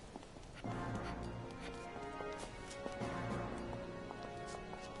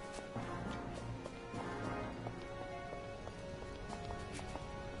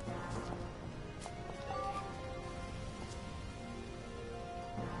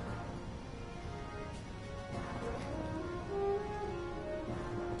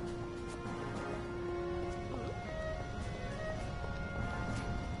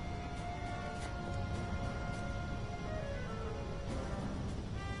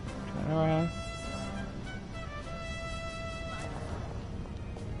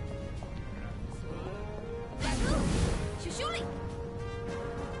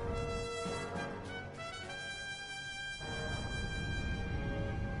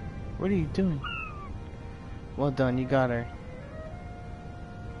 What are you doing? Well done, you got her.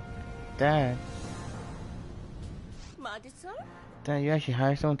 Dad. Dad, you actually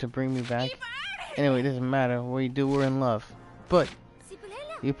hired someone to bring me back? Anyway, it doesn't matter. What you do, we're in love. But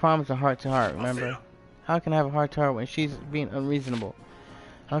you promised a heart-to-heart, remember? How can I have a heart-to-heart when she's being unreasonable?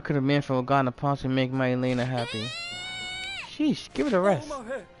 How could a man from Uganda possibly make my Elena happy? Sheesh, give it a rest.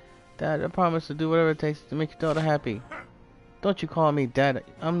 Dad, I promise to do whatever it takes to make your daughter happy. Don't you call me Dad.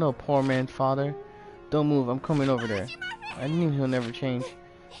 I'm no poor man's father. Don't move, I'm coming over there. I knew he'll never change.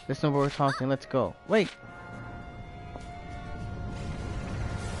 There's no more talking, let's go. Wait!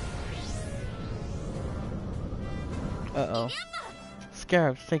 Uh-oh.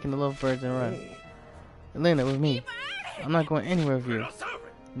 Scarab's taking the lovebirds and run. Elena, with me. I'm not going anywhere with you.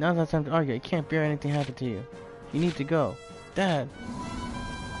 Now's not time to argue. It can't bear anything happen to you. You need to go. Dad!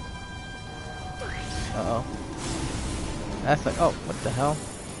 Uh-oh. That's like, oh, what the hell?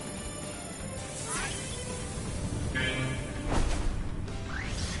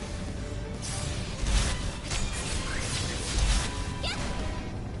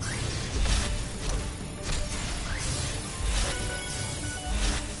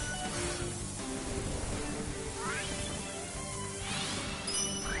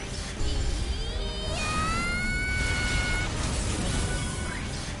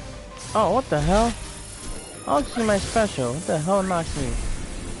 Oh, what the hell? I'll see my special. What the hell knocked me?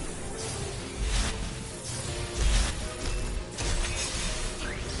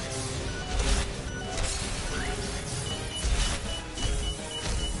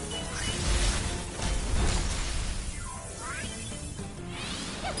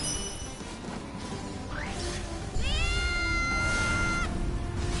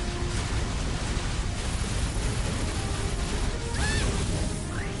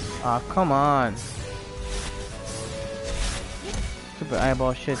 Aw, oh, come on. Stupid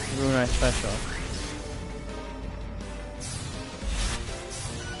eyeball shit to ruin my special.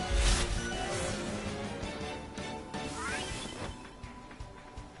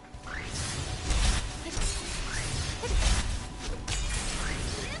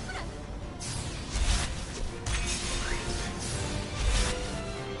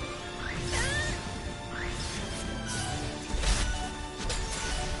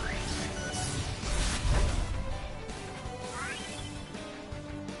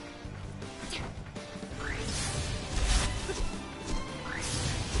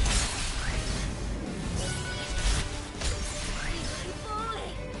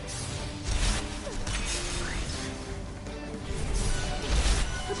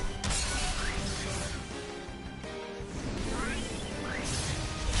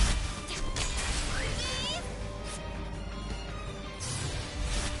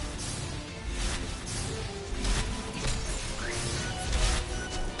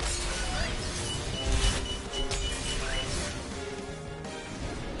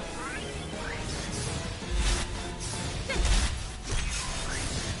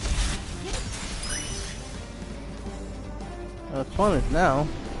 Well, it's pointless now.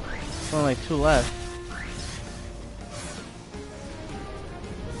 There's only like 2 left.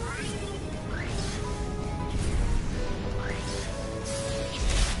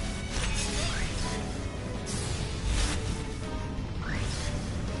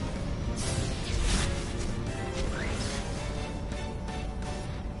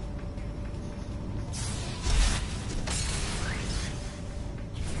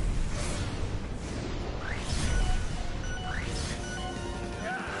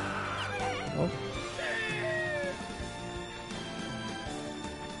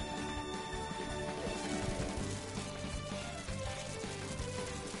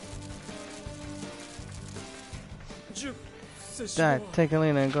 Dad, take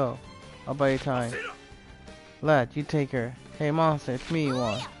Elena and go. I'll buy you time. Lad, you take her. Hey, monster, it's me you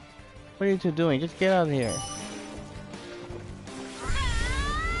want. What are you two doing? Just get out of here.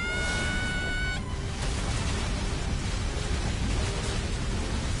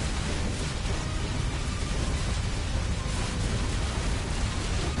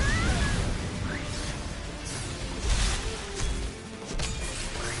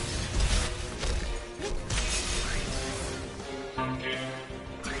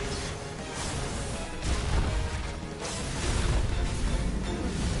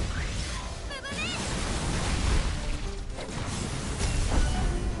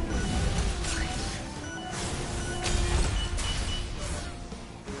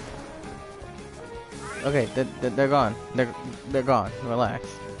 Okay, they're gone. They're gone. Relax.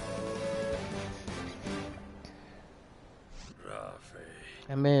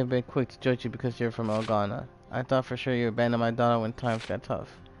 I may have been quick to judge you because you're from Uganda. I thought for sure you abandoned my daughter when times got tough,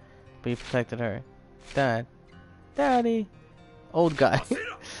 but you protected her. Dad, Daddy. Old guy.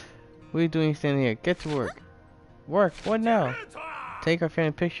 What are you doing standing here? Get to work. Work? What now? Take our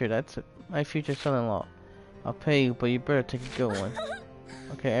family picture. That's my future son-in-law. I'll pay you, but you better take a good one.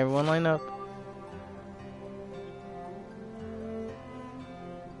 Okay, everyone line up.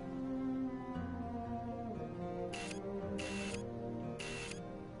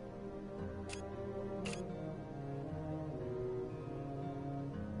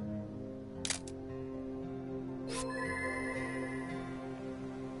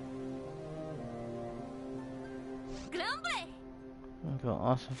 Okay,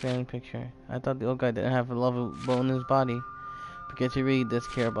 awesome family picture. I thought the old guy didn't have a lovable bone in his body. Because he really does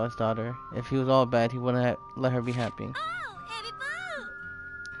care about his daughter. If he was all bad, he wouldn't have let her be happy.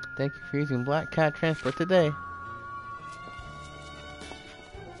 Thank you for using Black Cat Transport today.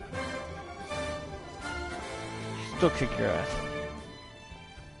 Still kick your ass.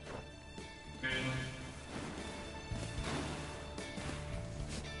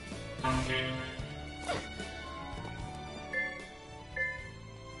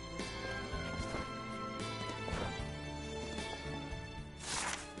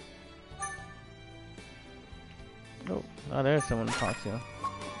 Oh, there's someone to talk to.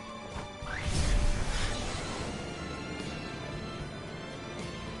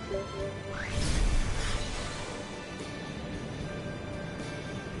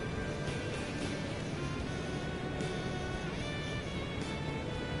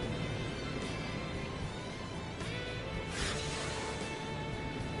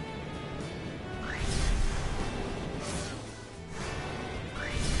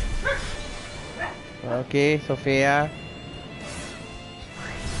 Okay, Sophia.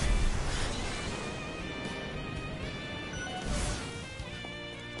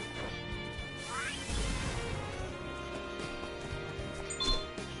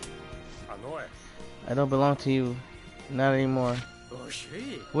 I don't belong to you. Not anymore.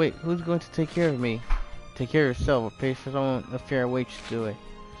 Wait, who's going to take care of me? Take care of yourself or pay for someone a fair wage to do it.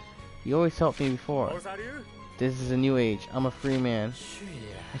 You always helped me before. This is a new age. I'm a free man.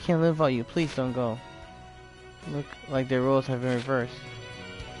 I can't live without you. Please don't go. Look like their roles have been reversed.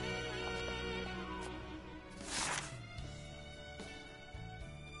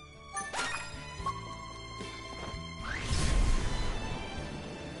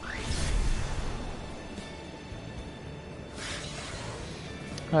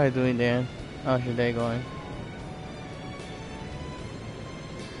 How are you doing, Dan? How's your day going?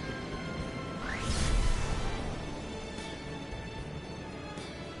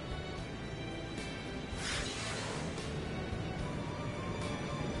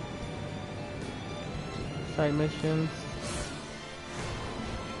 Side missions.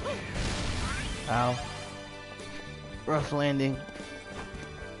 Ow. Rough landing.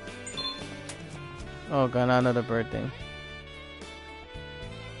 Oh god, not another bird thing.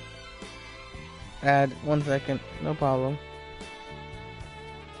 Add 1 second, no problem.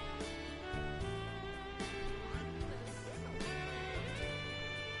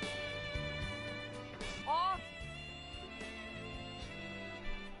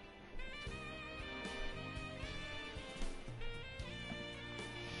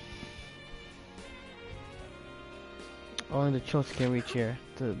 Only the chosen can reach here,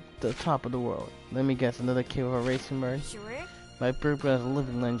 the top of the world. Let me guess, another cave of a racing bird? My bird is a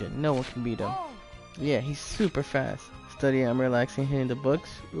living legend, no one can beat him. Yeah, he's super fast. Studying, I'm relaxing, hitting the books.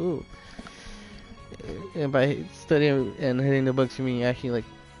 Ooh. And by studying and hitting the books, you mean actually like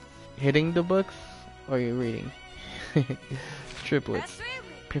hitting the books? Or you're reading? Triplets.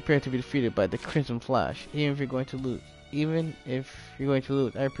 Prepare to be defeated by the Crimson Flash. Even if you're going to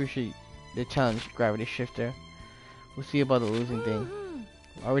lose, I appreciate the challenge, Gravity Shifter. We'll see about the losing thing.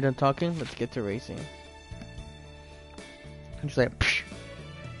 Are we done talking? Let's get to racing. I'm just like, psh.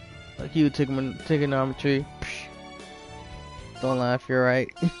 Like you, trigonometry. Psh. Don't laugh, you're right.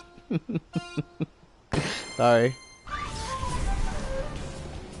 Sorry.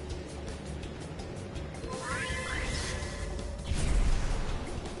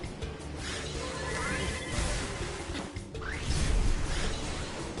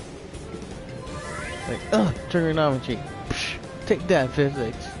 Like, trigonometry. Psh. Take that,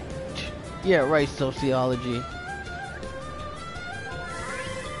 physics. Yeah, right, sociology.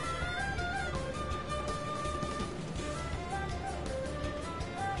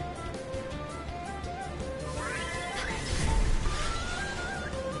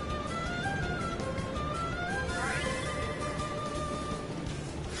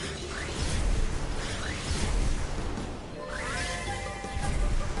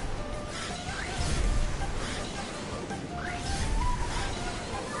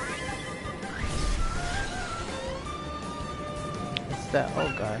 that?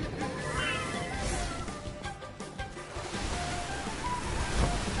 Oh god.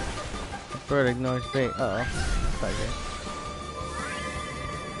 Bird ignores bait. Uh oh. That's not good.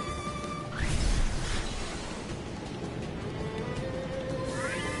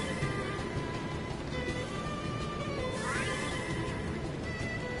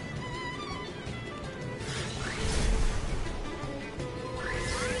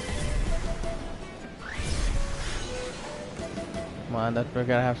 Come on, that bird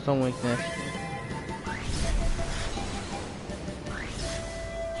gotta have some weakness.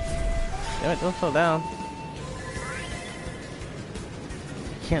 Damn it, don't slow down.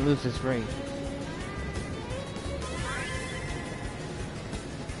 You can't lose this race.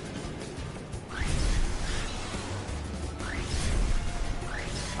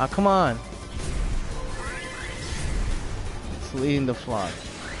 Ah, come on. It's leading the flock.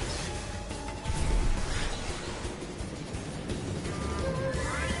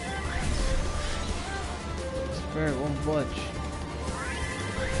 Spirit won't budge.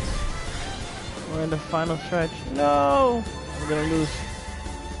 We're in the final stretch. No! We're gonna lose.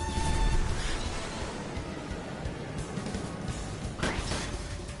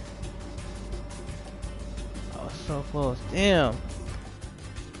 Oh, so close. Damn!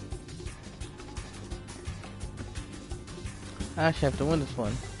 I actually have to win this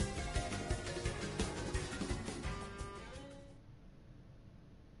one.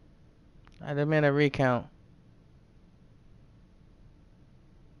 I demand a recount.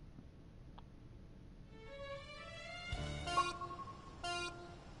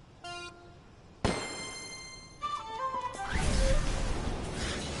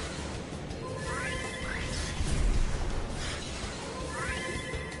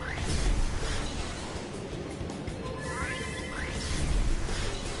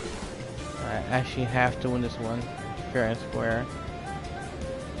 I actually have to win this one, fair and square.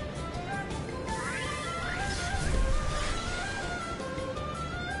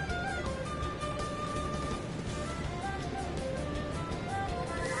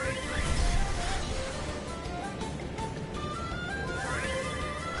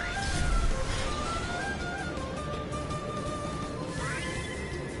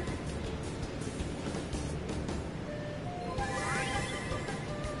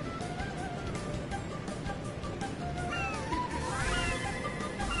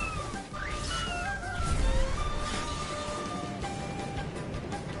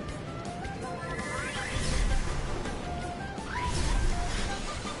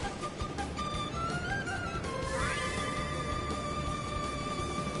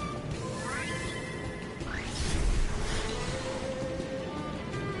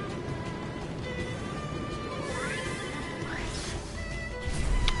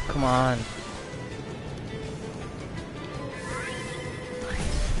 Come on.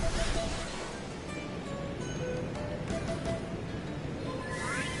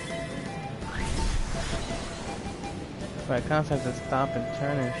 But I constantly have to stop and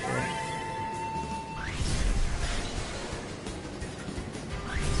turn and shit.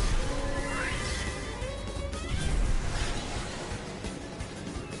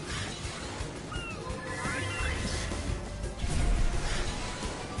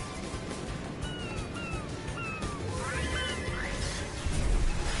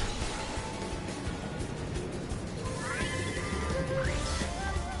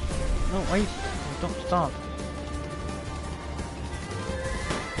 No, wait, don't stop.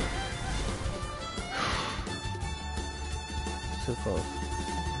 So close.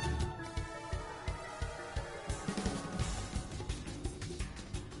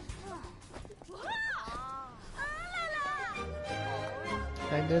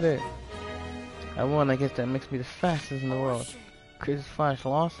 I did it. I won. I guess that makes me the fastest in the world. Chris Flash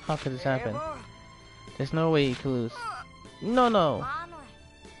lost? How could this happen? There's no way you could lose. No.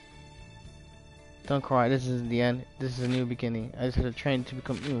 Don't cry, this isn't the end. This is a new beginning. I just had to train to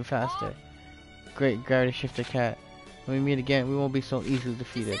become even faster. Great gravity shifter cat. When we meet again, we won't be so easily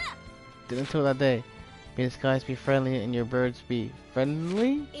defeated. Until that day, may the skies be friendly and your birds be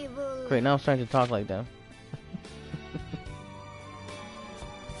friendly? Great, now I'm starting to talk like them.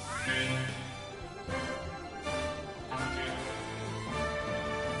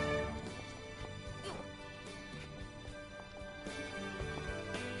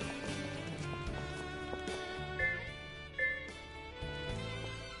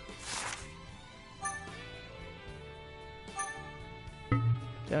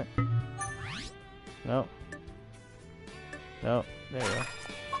 Damn it. No. No, there you go.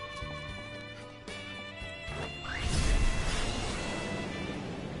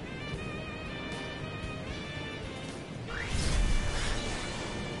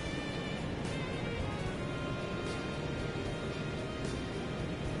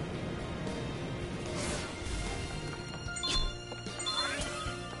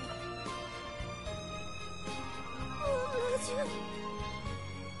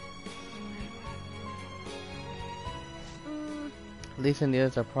 Lisa and the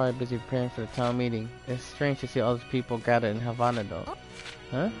others are probably busy preparing for the town meeting. It's strange to see all these people gathered in Havana though.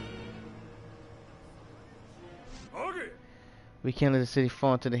 Huh? We can't let the city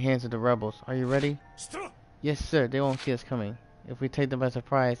fall into the hands of the rebels. Are you ready? Yes, sir. They won't see us coming. If we take them by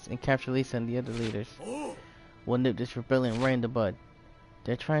surprise and capture Lisa and the other leaders, we'll nip this rebellion right in the bud.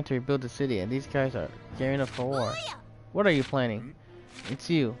 They're trying to rebuild the city, and these guys are gearing up for war. What are you planning? It's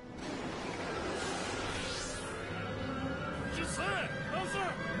you.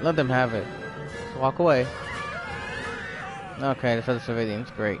 Let them have it. Just walk away. Okay, the other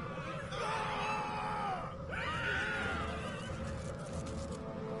civilians. Great.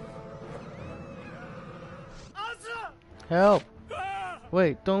 Help!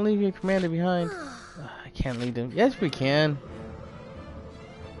 Wait, don't leave your commander behind. I can't lead them. Yes, we can.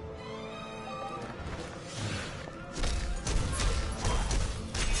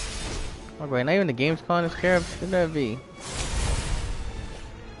 Oh, great. Not even the game's calling us scarabs. Shouldn't that be?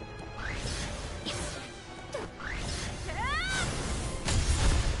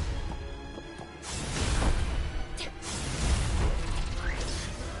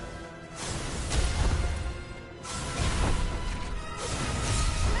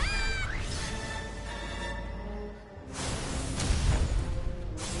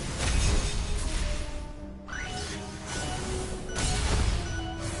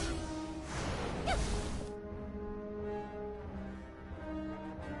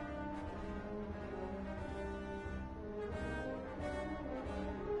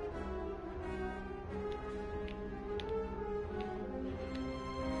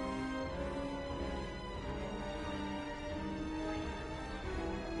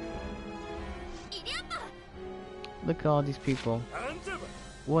 Look at all these people.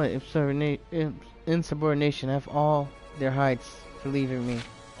 What insubordination have all their heights for leaving me.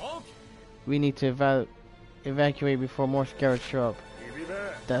 We need to evacuate before more scarabs show up.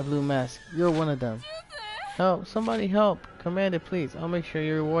 That blue mask, you're one of them. Help, somebody help. Commander, please. I'll make sure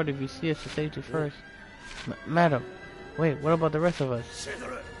you're rewarded if you see us to safety first. Madam, wait, what about the rest of us?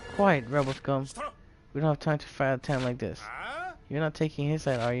 Quiet, rebel scum. We don't have time to fight a time like this. You're not taking his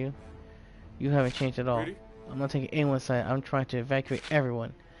side, are you? You haven't changed at all. I'm not taking anyone's side. I'm trying to evacuate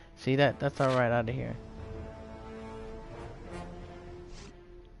everyone. See that? That's alright out of here.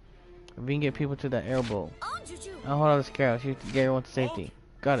 If we can get people to that airboat. I'll hold all the scarabs. You get everyone to safety.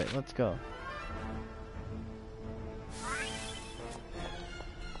 Got it. Let's go.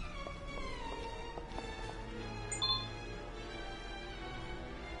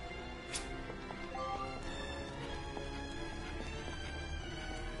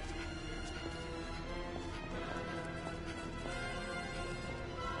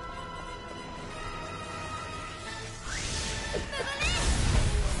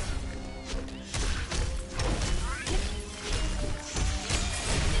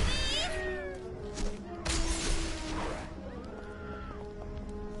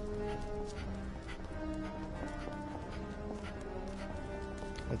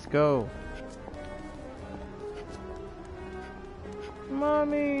 Let's go.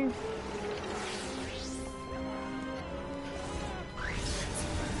 Mommy.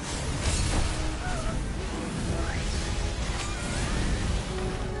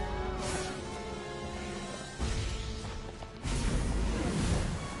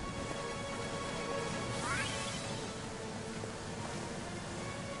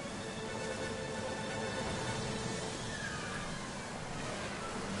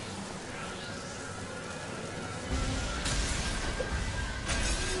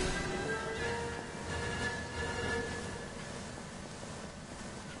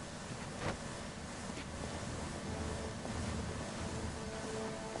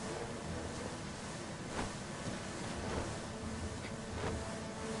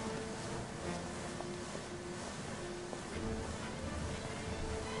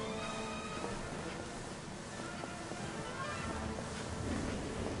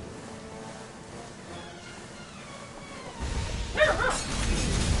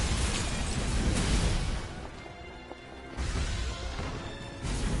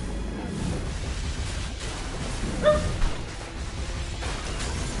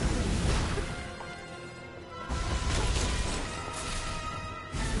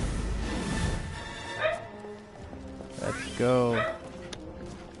 Let's go.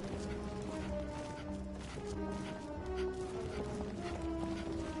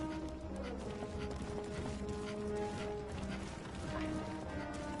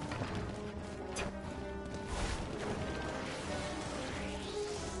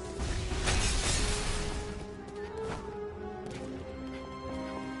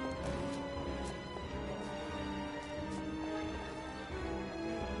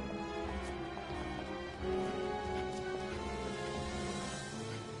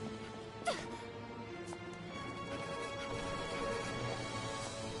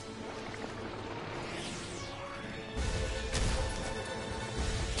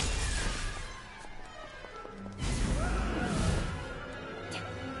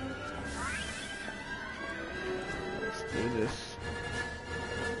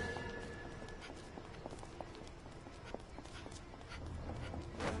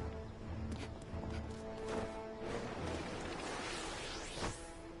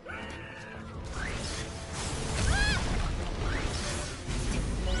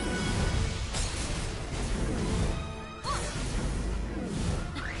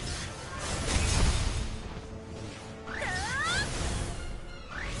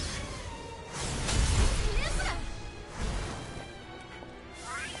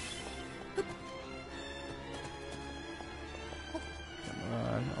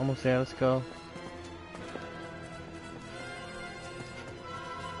 Almost there, let's go.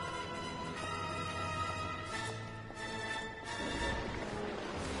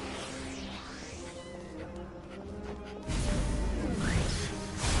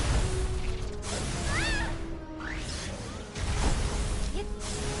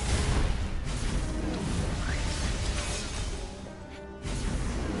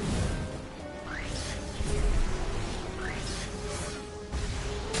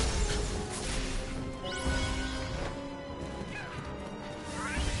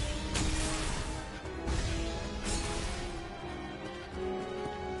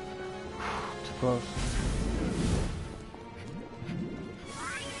 Close.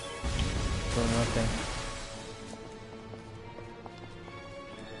 Still nothing.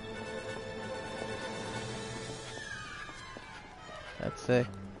 That's it.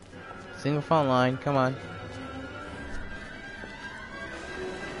 Single front line, come on.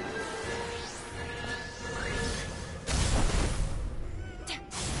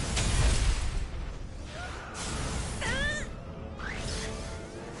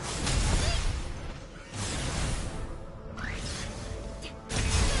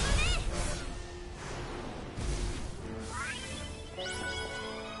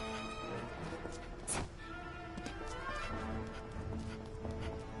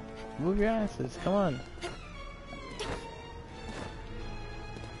 Move your asses, come on.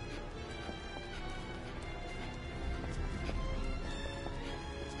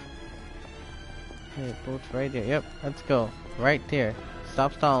 Okay, boat's right there. Yep, let's go. Right there.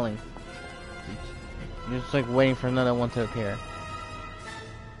 Stop stalling. You're just like waiting for another one to appear.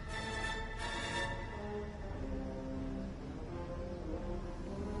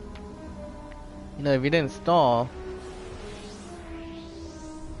 You know, if you didn't stall,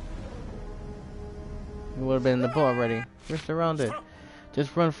 you would have been in the boat already. We're surrounded.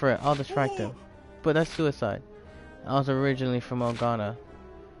 Just run for it. I'll distract them. But that's suicide. I was originally from Ghana,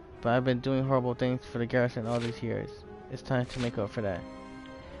 but I've been doing horrible things for the garrison all these years. It's time to make up for that.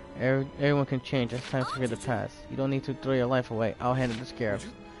 Everyone can change. It's time to forget the past. You don't need to throw your life away. I'll handle the scarabs.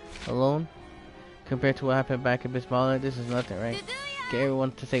 Alone? Compared to what happened back in Bismillah, this is nothing, right? Get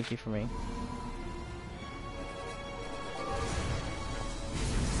everyone to safety for me.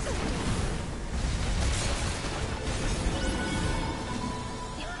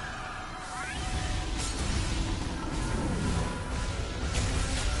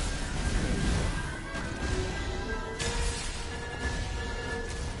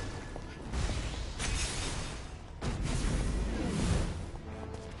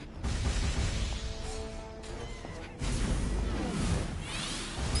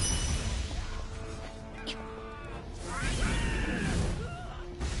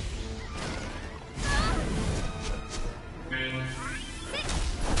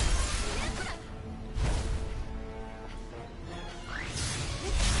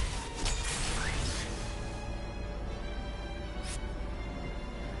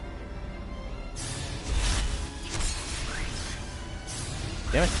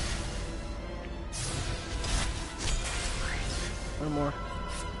 Damn it. One more.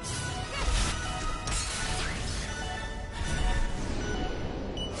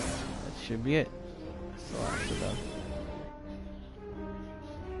 That should be it. That's the last of them.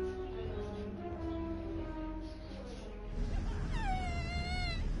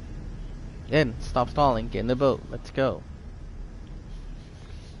 In. Stop stalling. Get in the boat. Let's go.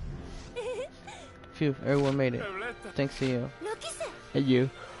 Phew, everyone made it. Thanks to you. And you.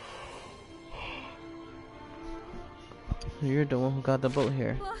 You're the one who got the boat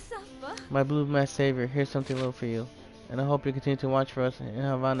here. My blue mask savior, here's something little for you. And I hope you continue to watch for us in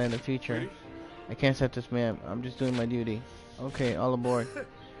Havana in the future. I can't accept this, ma'am. I'm just doing my duty. Okay, all aboard.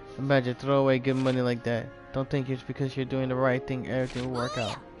 Imagine, throw away good money like that. Don't think it's because you're doing the right thing, everything will work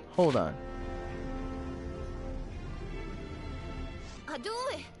out. Hold on.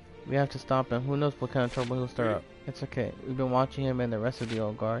 We have to stop him. Who knows what kind of trouble he'll stir up. It's okay. We've been watching him and the rest of the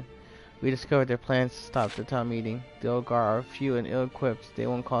old guard. We discovered their plans to stop the town meeting. The old guard are few and ill-equipped. They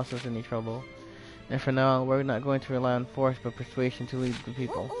won't cause us any trouble. And for now, we're not going to rely on force but persuasion to lead the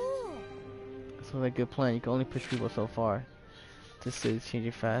people. That's not a good plan. You can only push people so far. This city's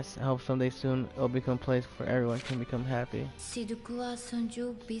changing fast. I hope someday soon it'll become a place where everyone can become happy. There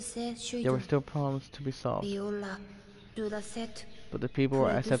were still problems to be solved. But the people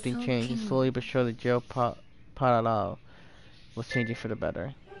were accepting change, and slowly but surely Joe Paralao was changing for the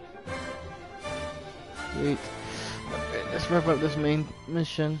better. Sweet. Okay, let's wrap up this main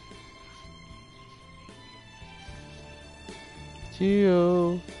mission.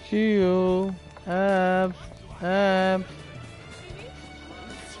 Gio, abs.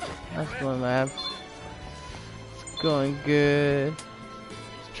 That's going, Maps. It's going good.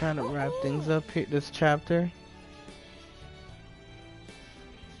 Just trying to wrap things up here, this chapter.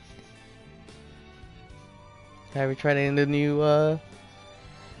 Have you tried any of the new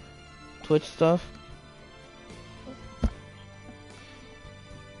Twitch stuff?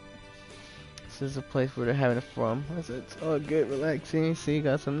 This is a place where they're having it from. It's all good, relaxing. See, you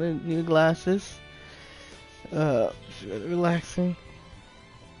got some new glasses. Relaxing.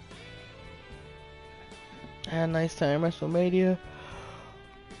 Had a nice time at WrestleMania.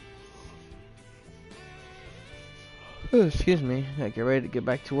 Oh, excuse me. I get ready to get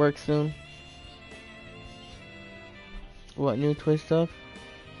back to work soon. What, new Twitch stuff?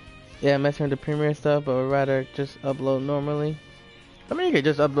 Yeah, I'm messing with the Premiere stuff, but would rather just upload normally. I mean, you can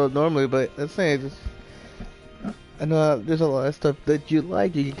just upload normally, but let's say just... I know there's a lot of stuff that you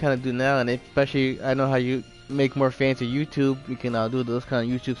like, you can kind of do now, and especially, I know how you make more fancy YouTube. You can do those kind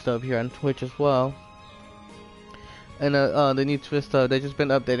of YouTube stuff here on Twitch as well. And the new Twitch stuff, they've just been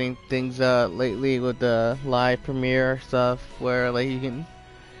updating things lately with the live Premiere stuff, where like you can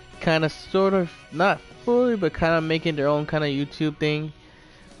kind of sort of, not fully, but kind of making their own kind of YouTube thing,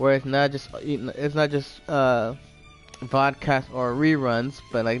 where it's not just vodcast or reruns,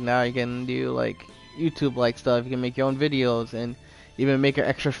 but like now you can do like YouTube like stuff. You can make your own videos and even make it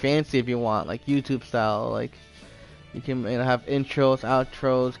extra fancy if you want, like YouTube style. Like you can have intros,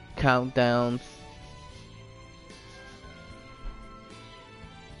 outros, countdowns.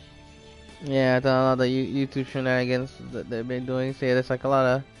 Yeah, I've done a lot of the YouTube shenanigans that they've been doing. So yeah, there's like a lot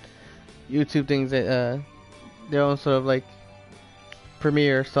of YouTube things that their own sort of like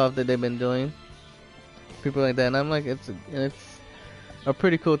Premiere stuff that they've been doing. People like that, and I'm like, it's a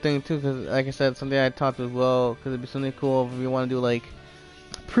pretty cool thing too, because like I said, something I talked as well, because it'd be something cool if we want to do like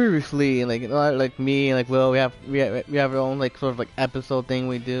previously, like like me and like Will, we have our own like sort of like episode thing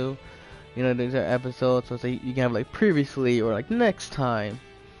we do. You know, there's our episodes, so it's like you can have like previously or like next time.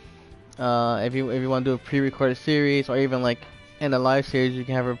 If you want to do a pre-recorded series, or even like in a live series, you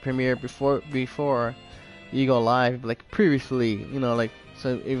can have a premiere before you go live, like previously. You know, like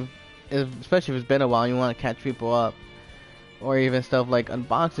so especially if it's been a while, you want to catch people up, or even stuff like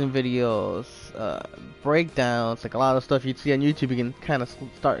unboxing videos, breakdowns, like a lot of stuff you'd see on YouTube. You can kind of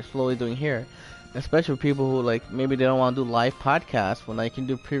start slowly doing here, especially for people who like maybe they don't want to do live podcasts. Well, now you can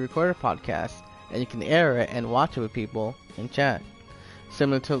do pre-recorded podcasts, and you can air it and watch it with people and chat.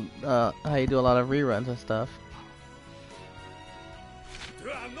 Similar to how you do a lot of reruns and stuff.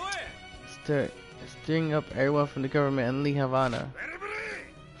 Stirring up everyone from the government and Lee Havana.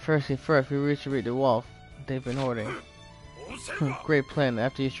 First, we reach the wealth they've been hoarding. Great plan.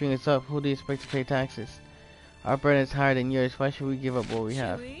 After you string us up, who do you expect to pay taxes? Our burden is higher than yours. Why should we give up what we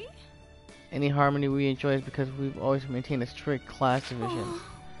have? Any harmony we enjoy is because we've always maintained a strict class division.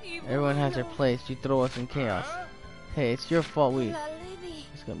 Everyone has their place. You throw us in chaos. Hey, it's your fault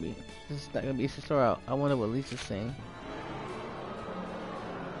this is not gonna be easy to sort out. I wonder what Lisa's saying.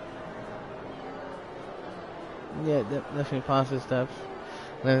 Yeah, definitely positive steps.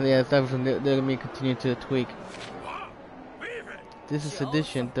 Yeah, steps they're gonna be continue to tweak. This is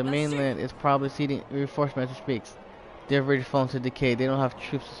sedition. The mainland is probably seeding reinforcements as it speaks. They've already fallen to decay. They don't have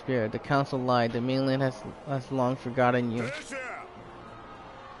troops to spare. The council lied. The mainland has long forgotten you.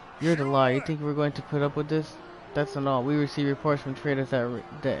 You're the liar. You think we're going to put up with this? That's not all. We receive reports from traders that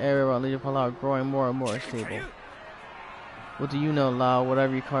the area around Leader Palau are growing more and more unstable. What do you know, Lao?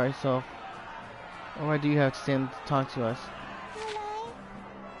 Whatever you call yourself. Or why do you have to stand to talk to us?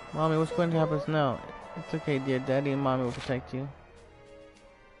 Mommy, what's going to happen now? It's okay, dear. Daddy and Mommy will protect you.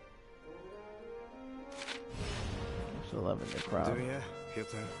 I'm so loving the crowd.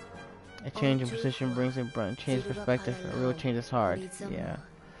 A change in position brings a change perspective. A real change is hard. Yeah.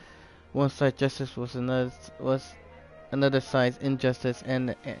 One side justice was another side's injustice,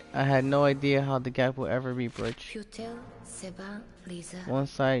 and I had no idea how the gap would ever be bridged. One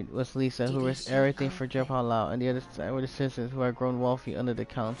side was Lisa, who risked everything for Jepal Lao, and the other side were the citizens who had grown wealthy under the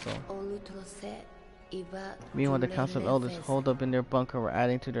council. Meanwhile, the council elders holed up in their bunker were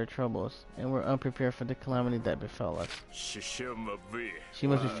adding to their troubles, and were unprepared for the calamity that befell us. She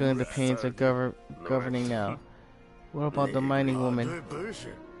must be feeling the pains of governing now. What about the mining woman?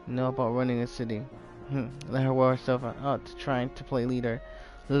 Know about running a city. Let her wear herself out to trying to play leader.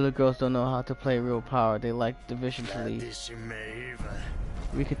 Little girls don't know how to play real power. They lack the vision to lead.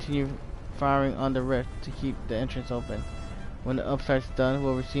 We continue firing on the rift to keep the entrance open. When the upside's done,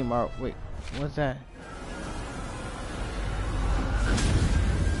 we'll resume our... Wait, what's that?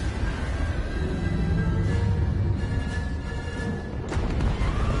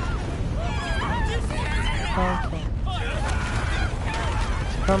 Okay.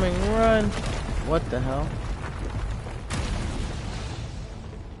 coming, run! What the hell?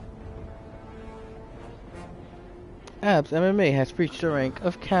 Abs MMA has reached the rank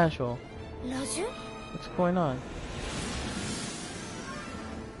of casual. What's going on?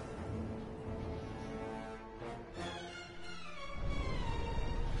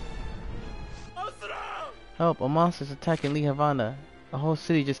 Help, a monster's attacking Lee Havana. A whole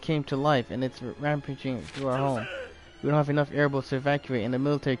city just came to life and it's rampaging through our home. We don't have enough airboats to evacuate and the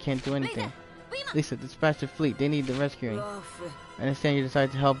military can't do anything. Lisa, dispatch the fleet. They need the rescuing. I understand you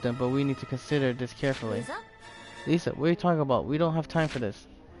decided to help them, but we need to consider this carefully. Lisa, what are you talking about? We don't have time for this.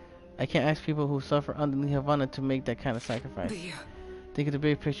 I can't ask people who suffer under Lee Havana to make that kind of sacrifice. Think of the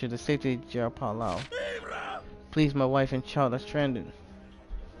big picture, the safety of Jarapalao. Please, my wife and child are stranded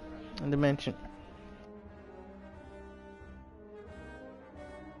in the mansion.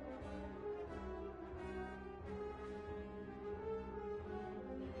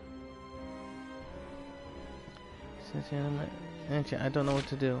 I don't know what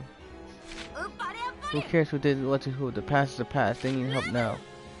to do. Who cares who did what to who? The past is the past. They need help now.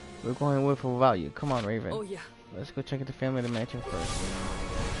 We're going with or without you. Come on, Raven. Oh, yeah. Let's go check out the family of the mansion first.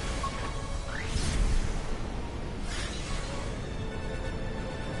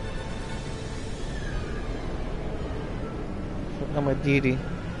 I'm a deity.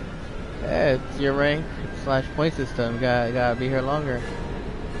 Yeah, it's your rank / point system. Gotta be here longer.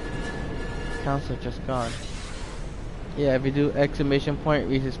 Council just gone. Yeah, if you do exclamation point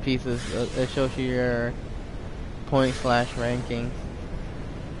Reese's Pieces, it shows you your point / ranking.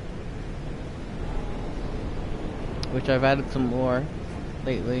 Which I've added some more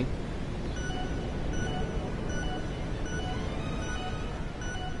lately.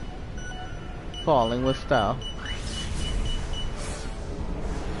 Falling with style.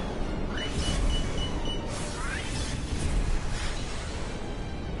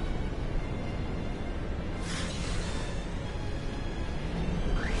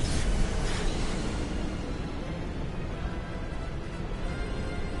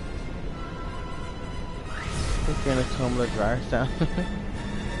 Gonna tumble the dryers down.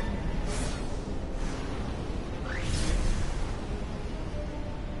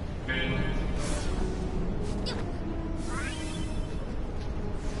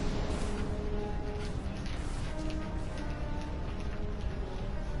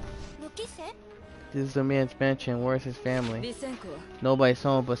 This is the man's mansion. Where's his family? Nobody's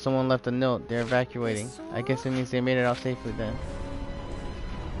home, but someone left a note. They're evacuating. I guess it means they made it out safely then.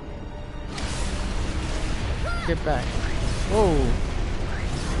 Get back. Whoa.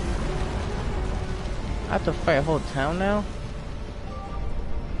 I have to fight a whole town now?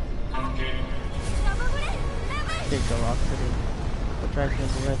 Take the Rock City. We'll try to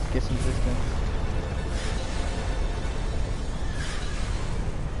get some distance.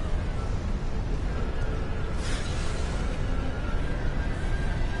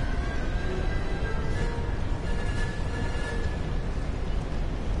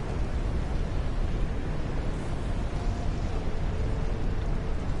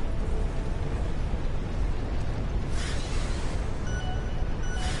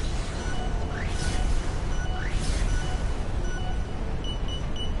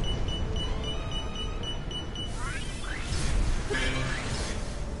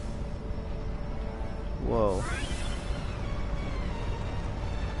 Whoa.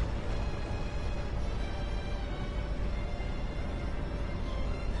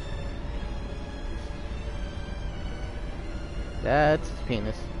 That's his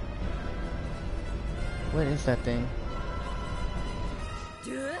penis. What is that thing?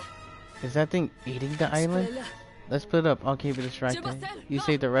 Is that thing eating the island? Let's split up. I'll keep it distracted. You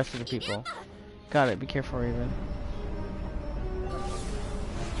save the rest of the people. Got it. Be careful, Raven.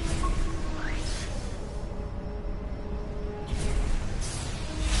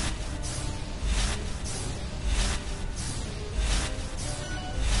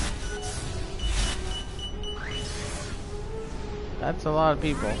 That's a lot of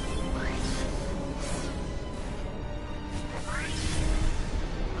people.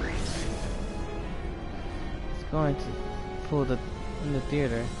 It's going to pull in the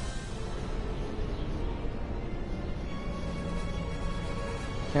theater.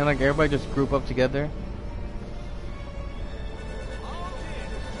 Can like everybody just group up together?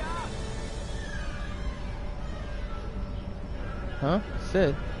 Huh?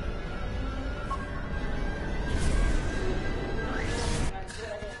 Sid?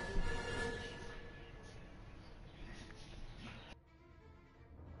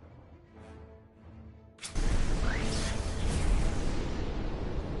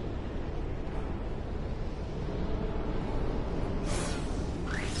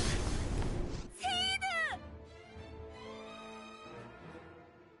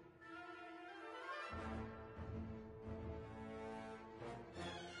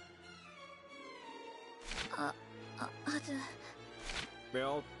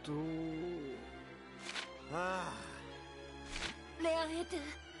 やっとああレアヘッド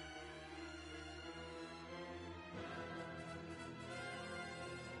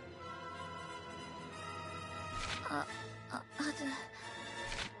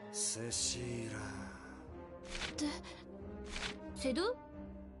セシーラセド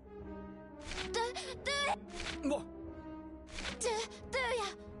もドゥや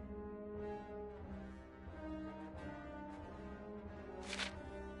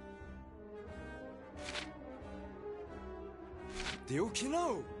ディオキナ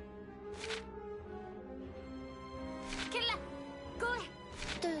ウケラゴエ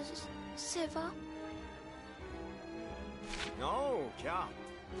ドゥセヴァノーキャット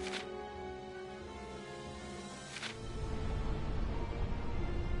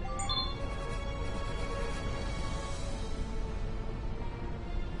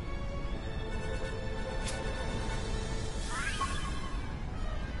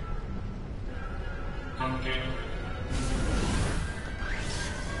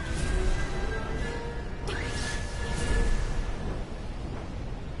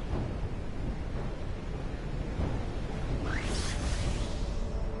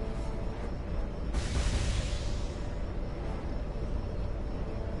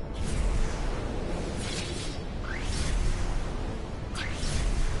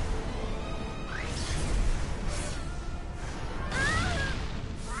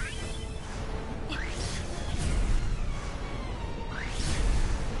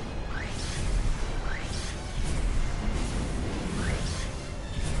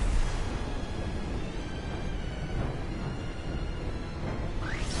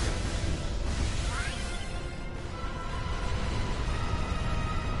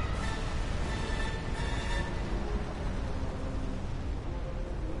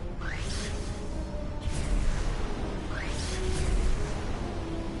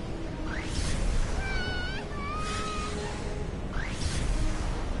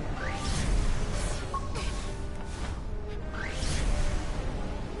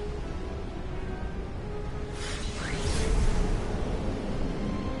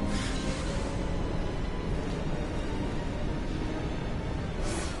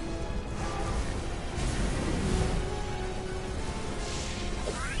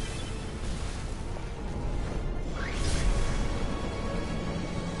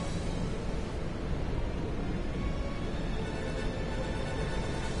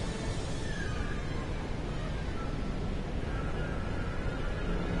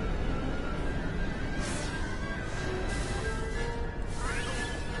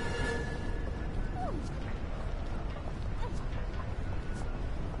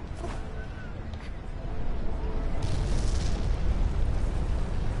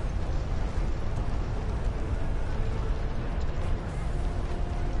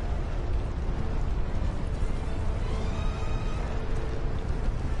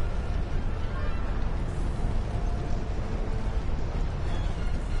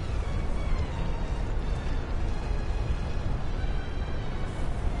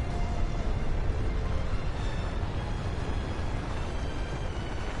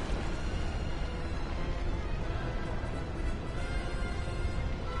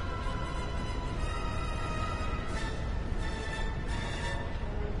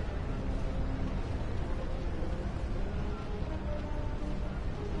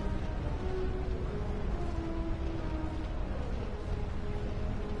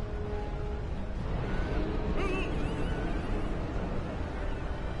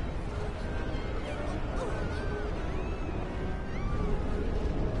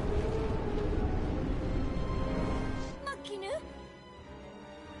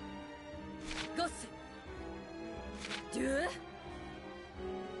ゴスドゥフ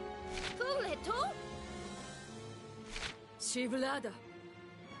レトシブラダラ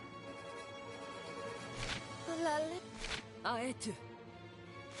レアエトゥ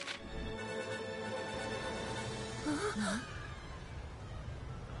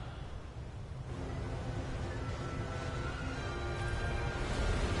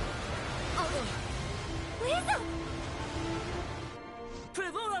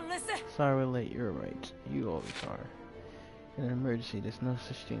Sorry we're late, you're right. You always are. In an emergency, there's no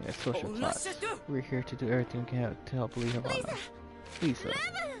such thing as social plots. We're here to do everything we can to help Lee Havana. Lisa!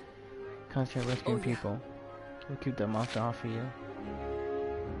 Concentrate rescuing people. We'll keep that monster off of you.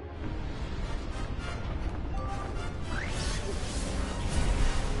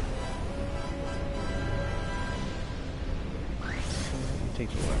 Take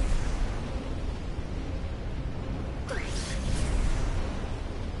the weapon.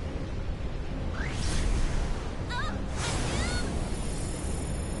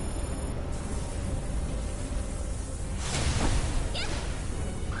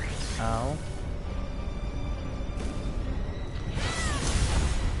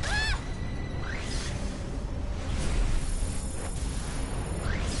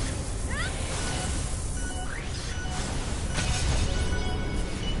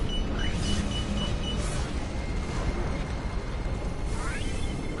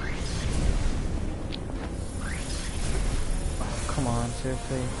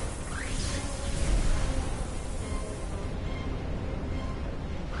 say.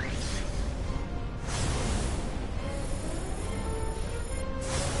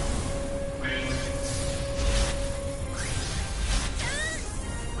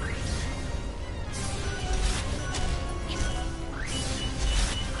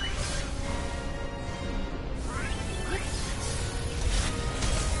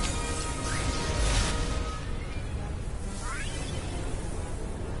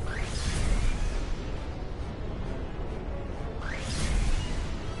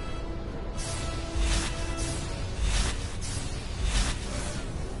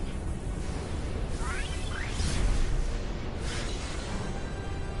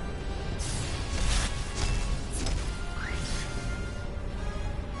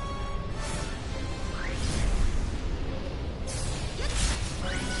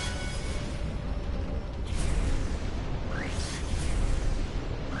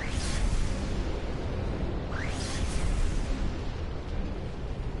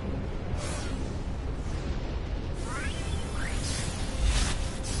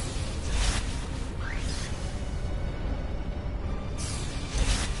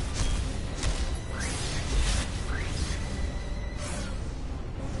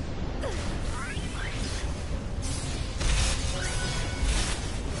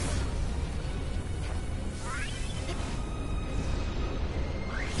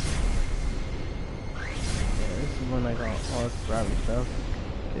 When like all this gravity stuff,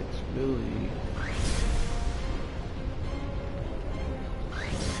 it's really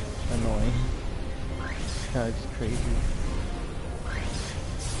annoying. It's just crazy.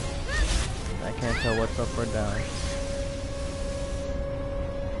 I can't tell what's up or down.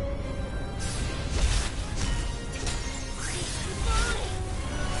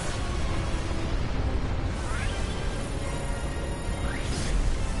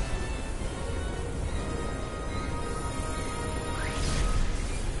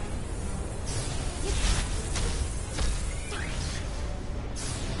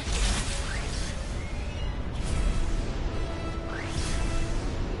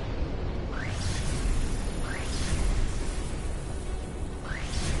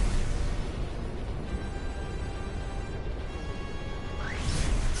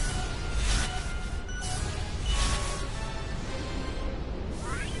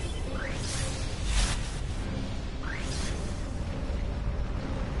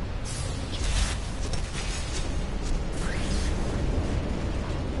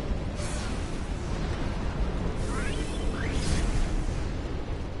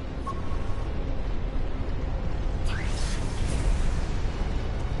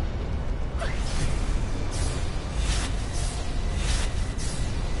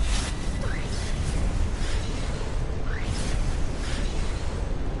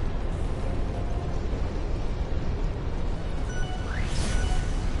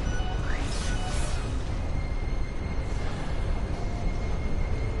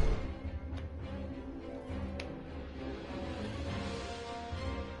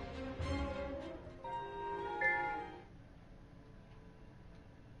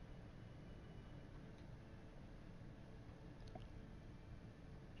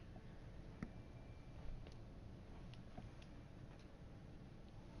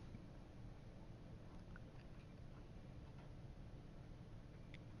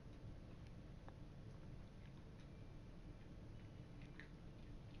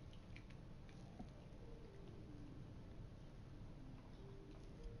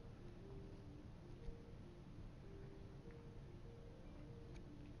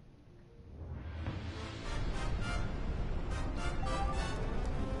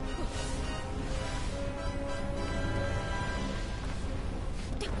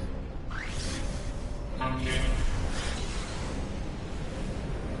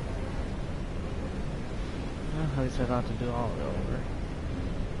 At least I don't have to do all of it over.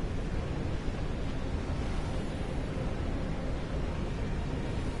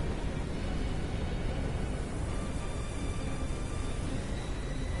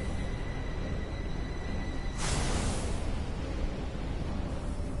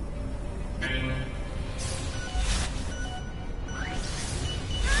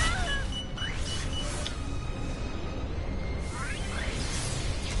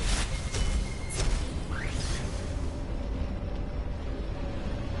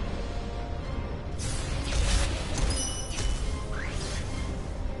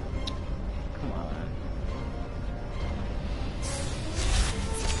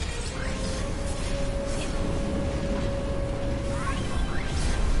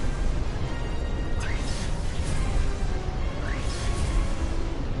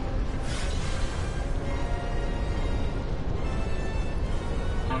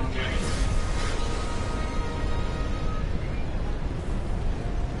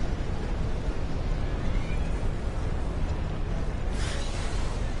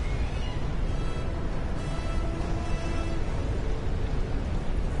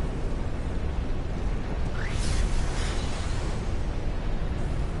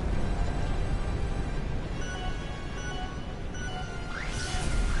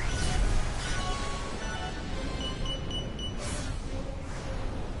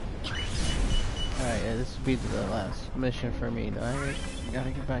 be the last mission for me. I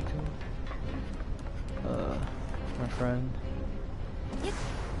gotta get back to my friend.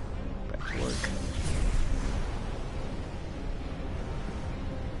 Back to work.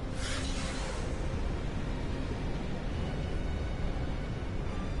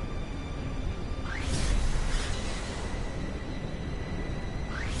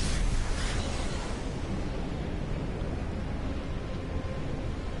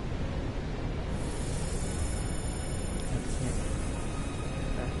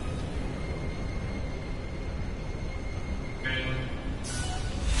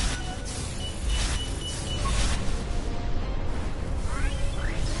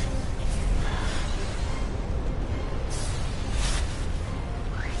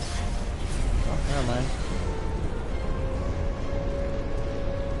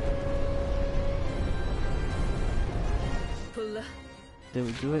 Did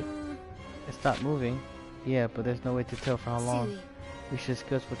we do it? It stopped moving. Yeah, but there's no way to tell for how long. We should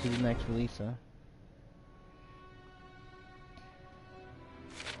discuss what to do next with Lisa.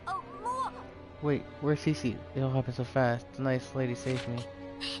 Wait, where's Cece? It all happened so fast. The nice lady saved me.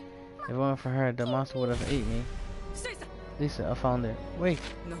 If it weren't for her, the monster would have ate me. Lisa, I found it. Wait!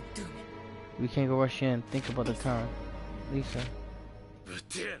 We can't go rush in. Think about the time. Lisa.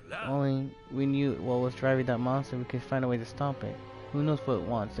 Only we knew what was driving that monster, we could find a way to stop it. Who knows what it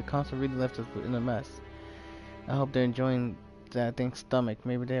wants? The console really left us in a mess. I hope they're enjoying that thing's stomach.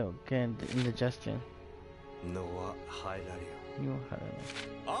 Maybe they'll get indigestion.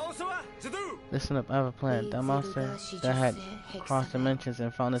 Listen up, I have a plan. That monster that had crossed dimensions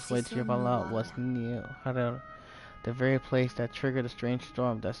and found its way to your Valhalla was Niohara, the very place that triggered the strange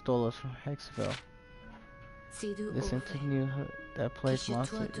storm that stole us from Hexville. Listen to Niohara, that place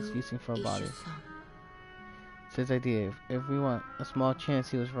monster is feasting for our bodies. It's his idea. If we want a small chance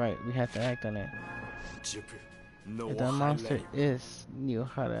he was right, we have to act on it. If that monster is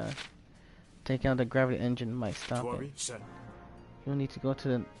Niohara, taking out the gravity engine might stop it. You'll need to go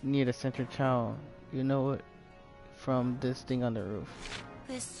to near the central tower. You know it from this thing on the roof.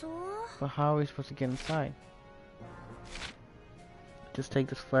 But how are we supposed to get inside? Just take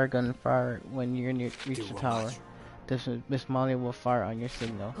this flare gun and fire it when you're near reach the tower. Miss Molly will fire on your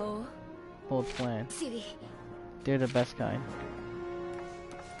signal. Bold plan. They're the best kind.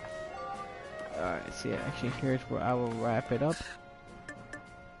 Alright, so yeah, actually here's where I will wrap it up.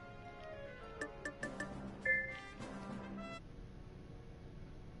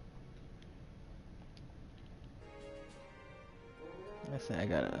 I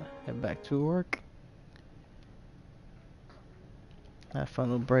gotta head back to work. Have a fun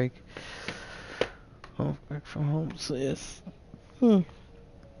little break. Back from home, so yes.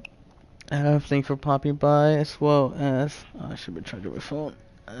 Thanks for popping by, as well as I should be charging my phone,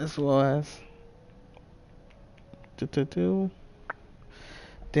 as well as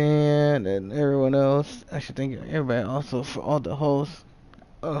Dan and everyone else. I should thank everybody also for all the hosts.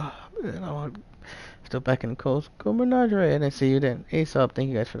 And I'm still back in the coast. Go Menage, and I see you then. Aesop, thank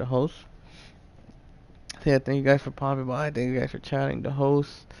you guys for the host. Yeah, thank you guys for popping by. Thank you guys for chatting, the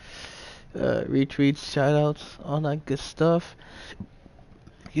hosts, retweets, shoutouts, all that good stuff.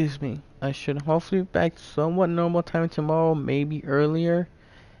 Excuse me. I should hopefully be back somewhat normal time tomorrow, maybe earlier,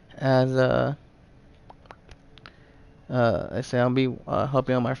 as I say I'll be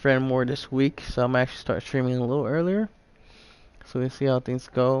helping out my friend more this week, so I'm actually start streaming a little earlier. So we'll see how things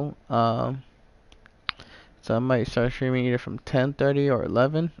go. So I might start streaming either from 10:30 or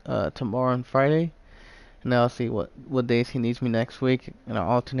 11 tomorrow and Friday, and I'll see what days he needs me next week, and I'll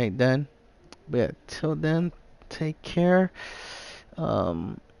alternate then. But yeah, till then, take care.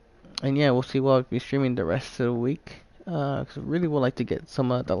 And yeah, we'll see what I'll be streaming the rest of the week. Cause I really would like to get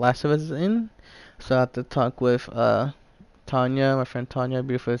some of The Last of Us in, so I have to talk with Tanya, my friend Tanya,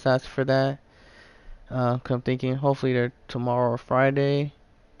 Beautiful Disaster, for that. Cause I'm thinking hopefully they're tomorrow or Friday,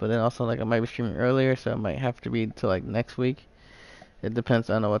 but then also like I might be streaming earlier, so it might have to be till like next week. It depends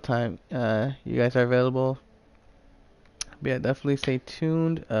on what time you guys are available. But yeah, definitely stay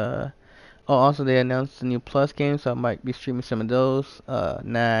tuned. Oh, also they announced the new Plus games, so I might be streaming some of those.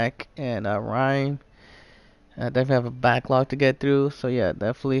 Knack and Rhyme. I definitely have a backlog to get through, so yeah,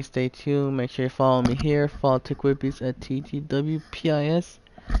 definitely stay tuned. Make sure you follow me here. Follow TickWhippies at TTWPIS.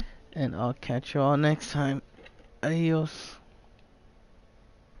 And I'll catch you all next time. Adios.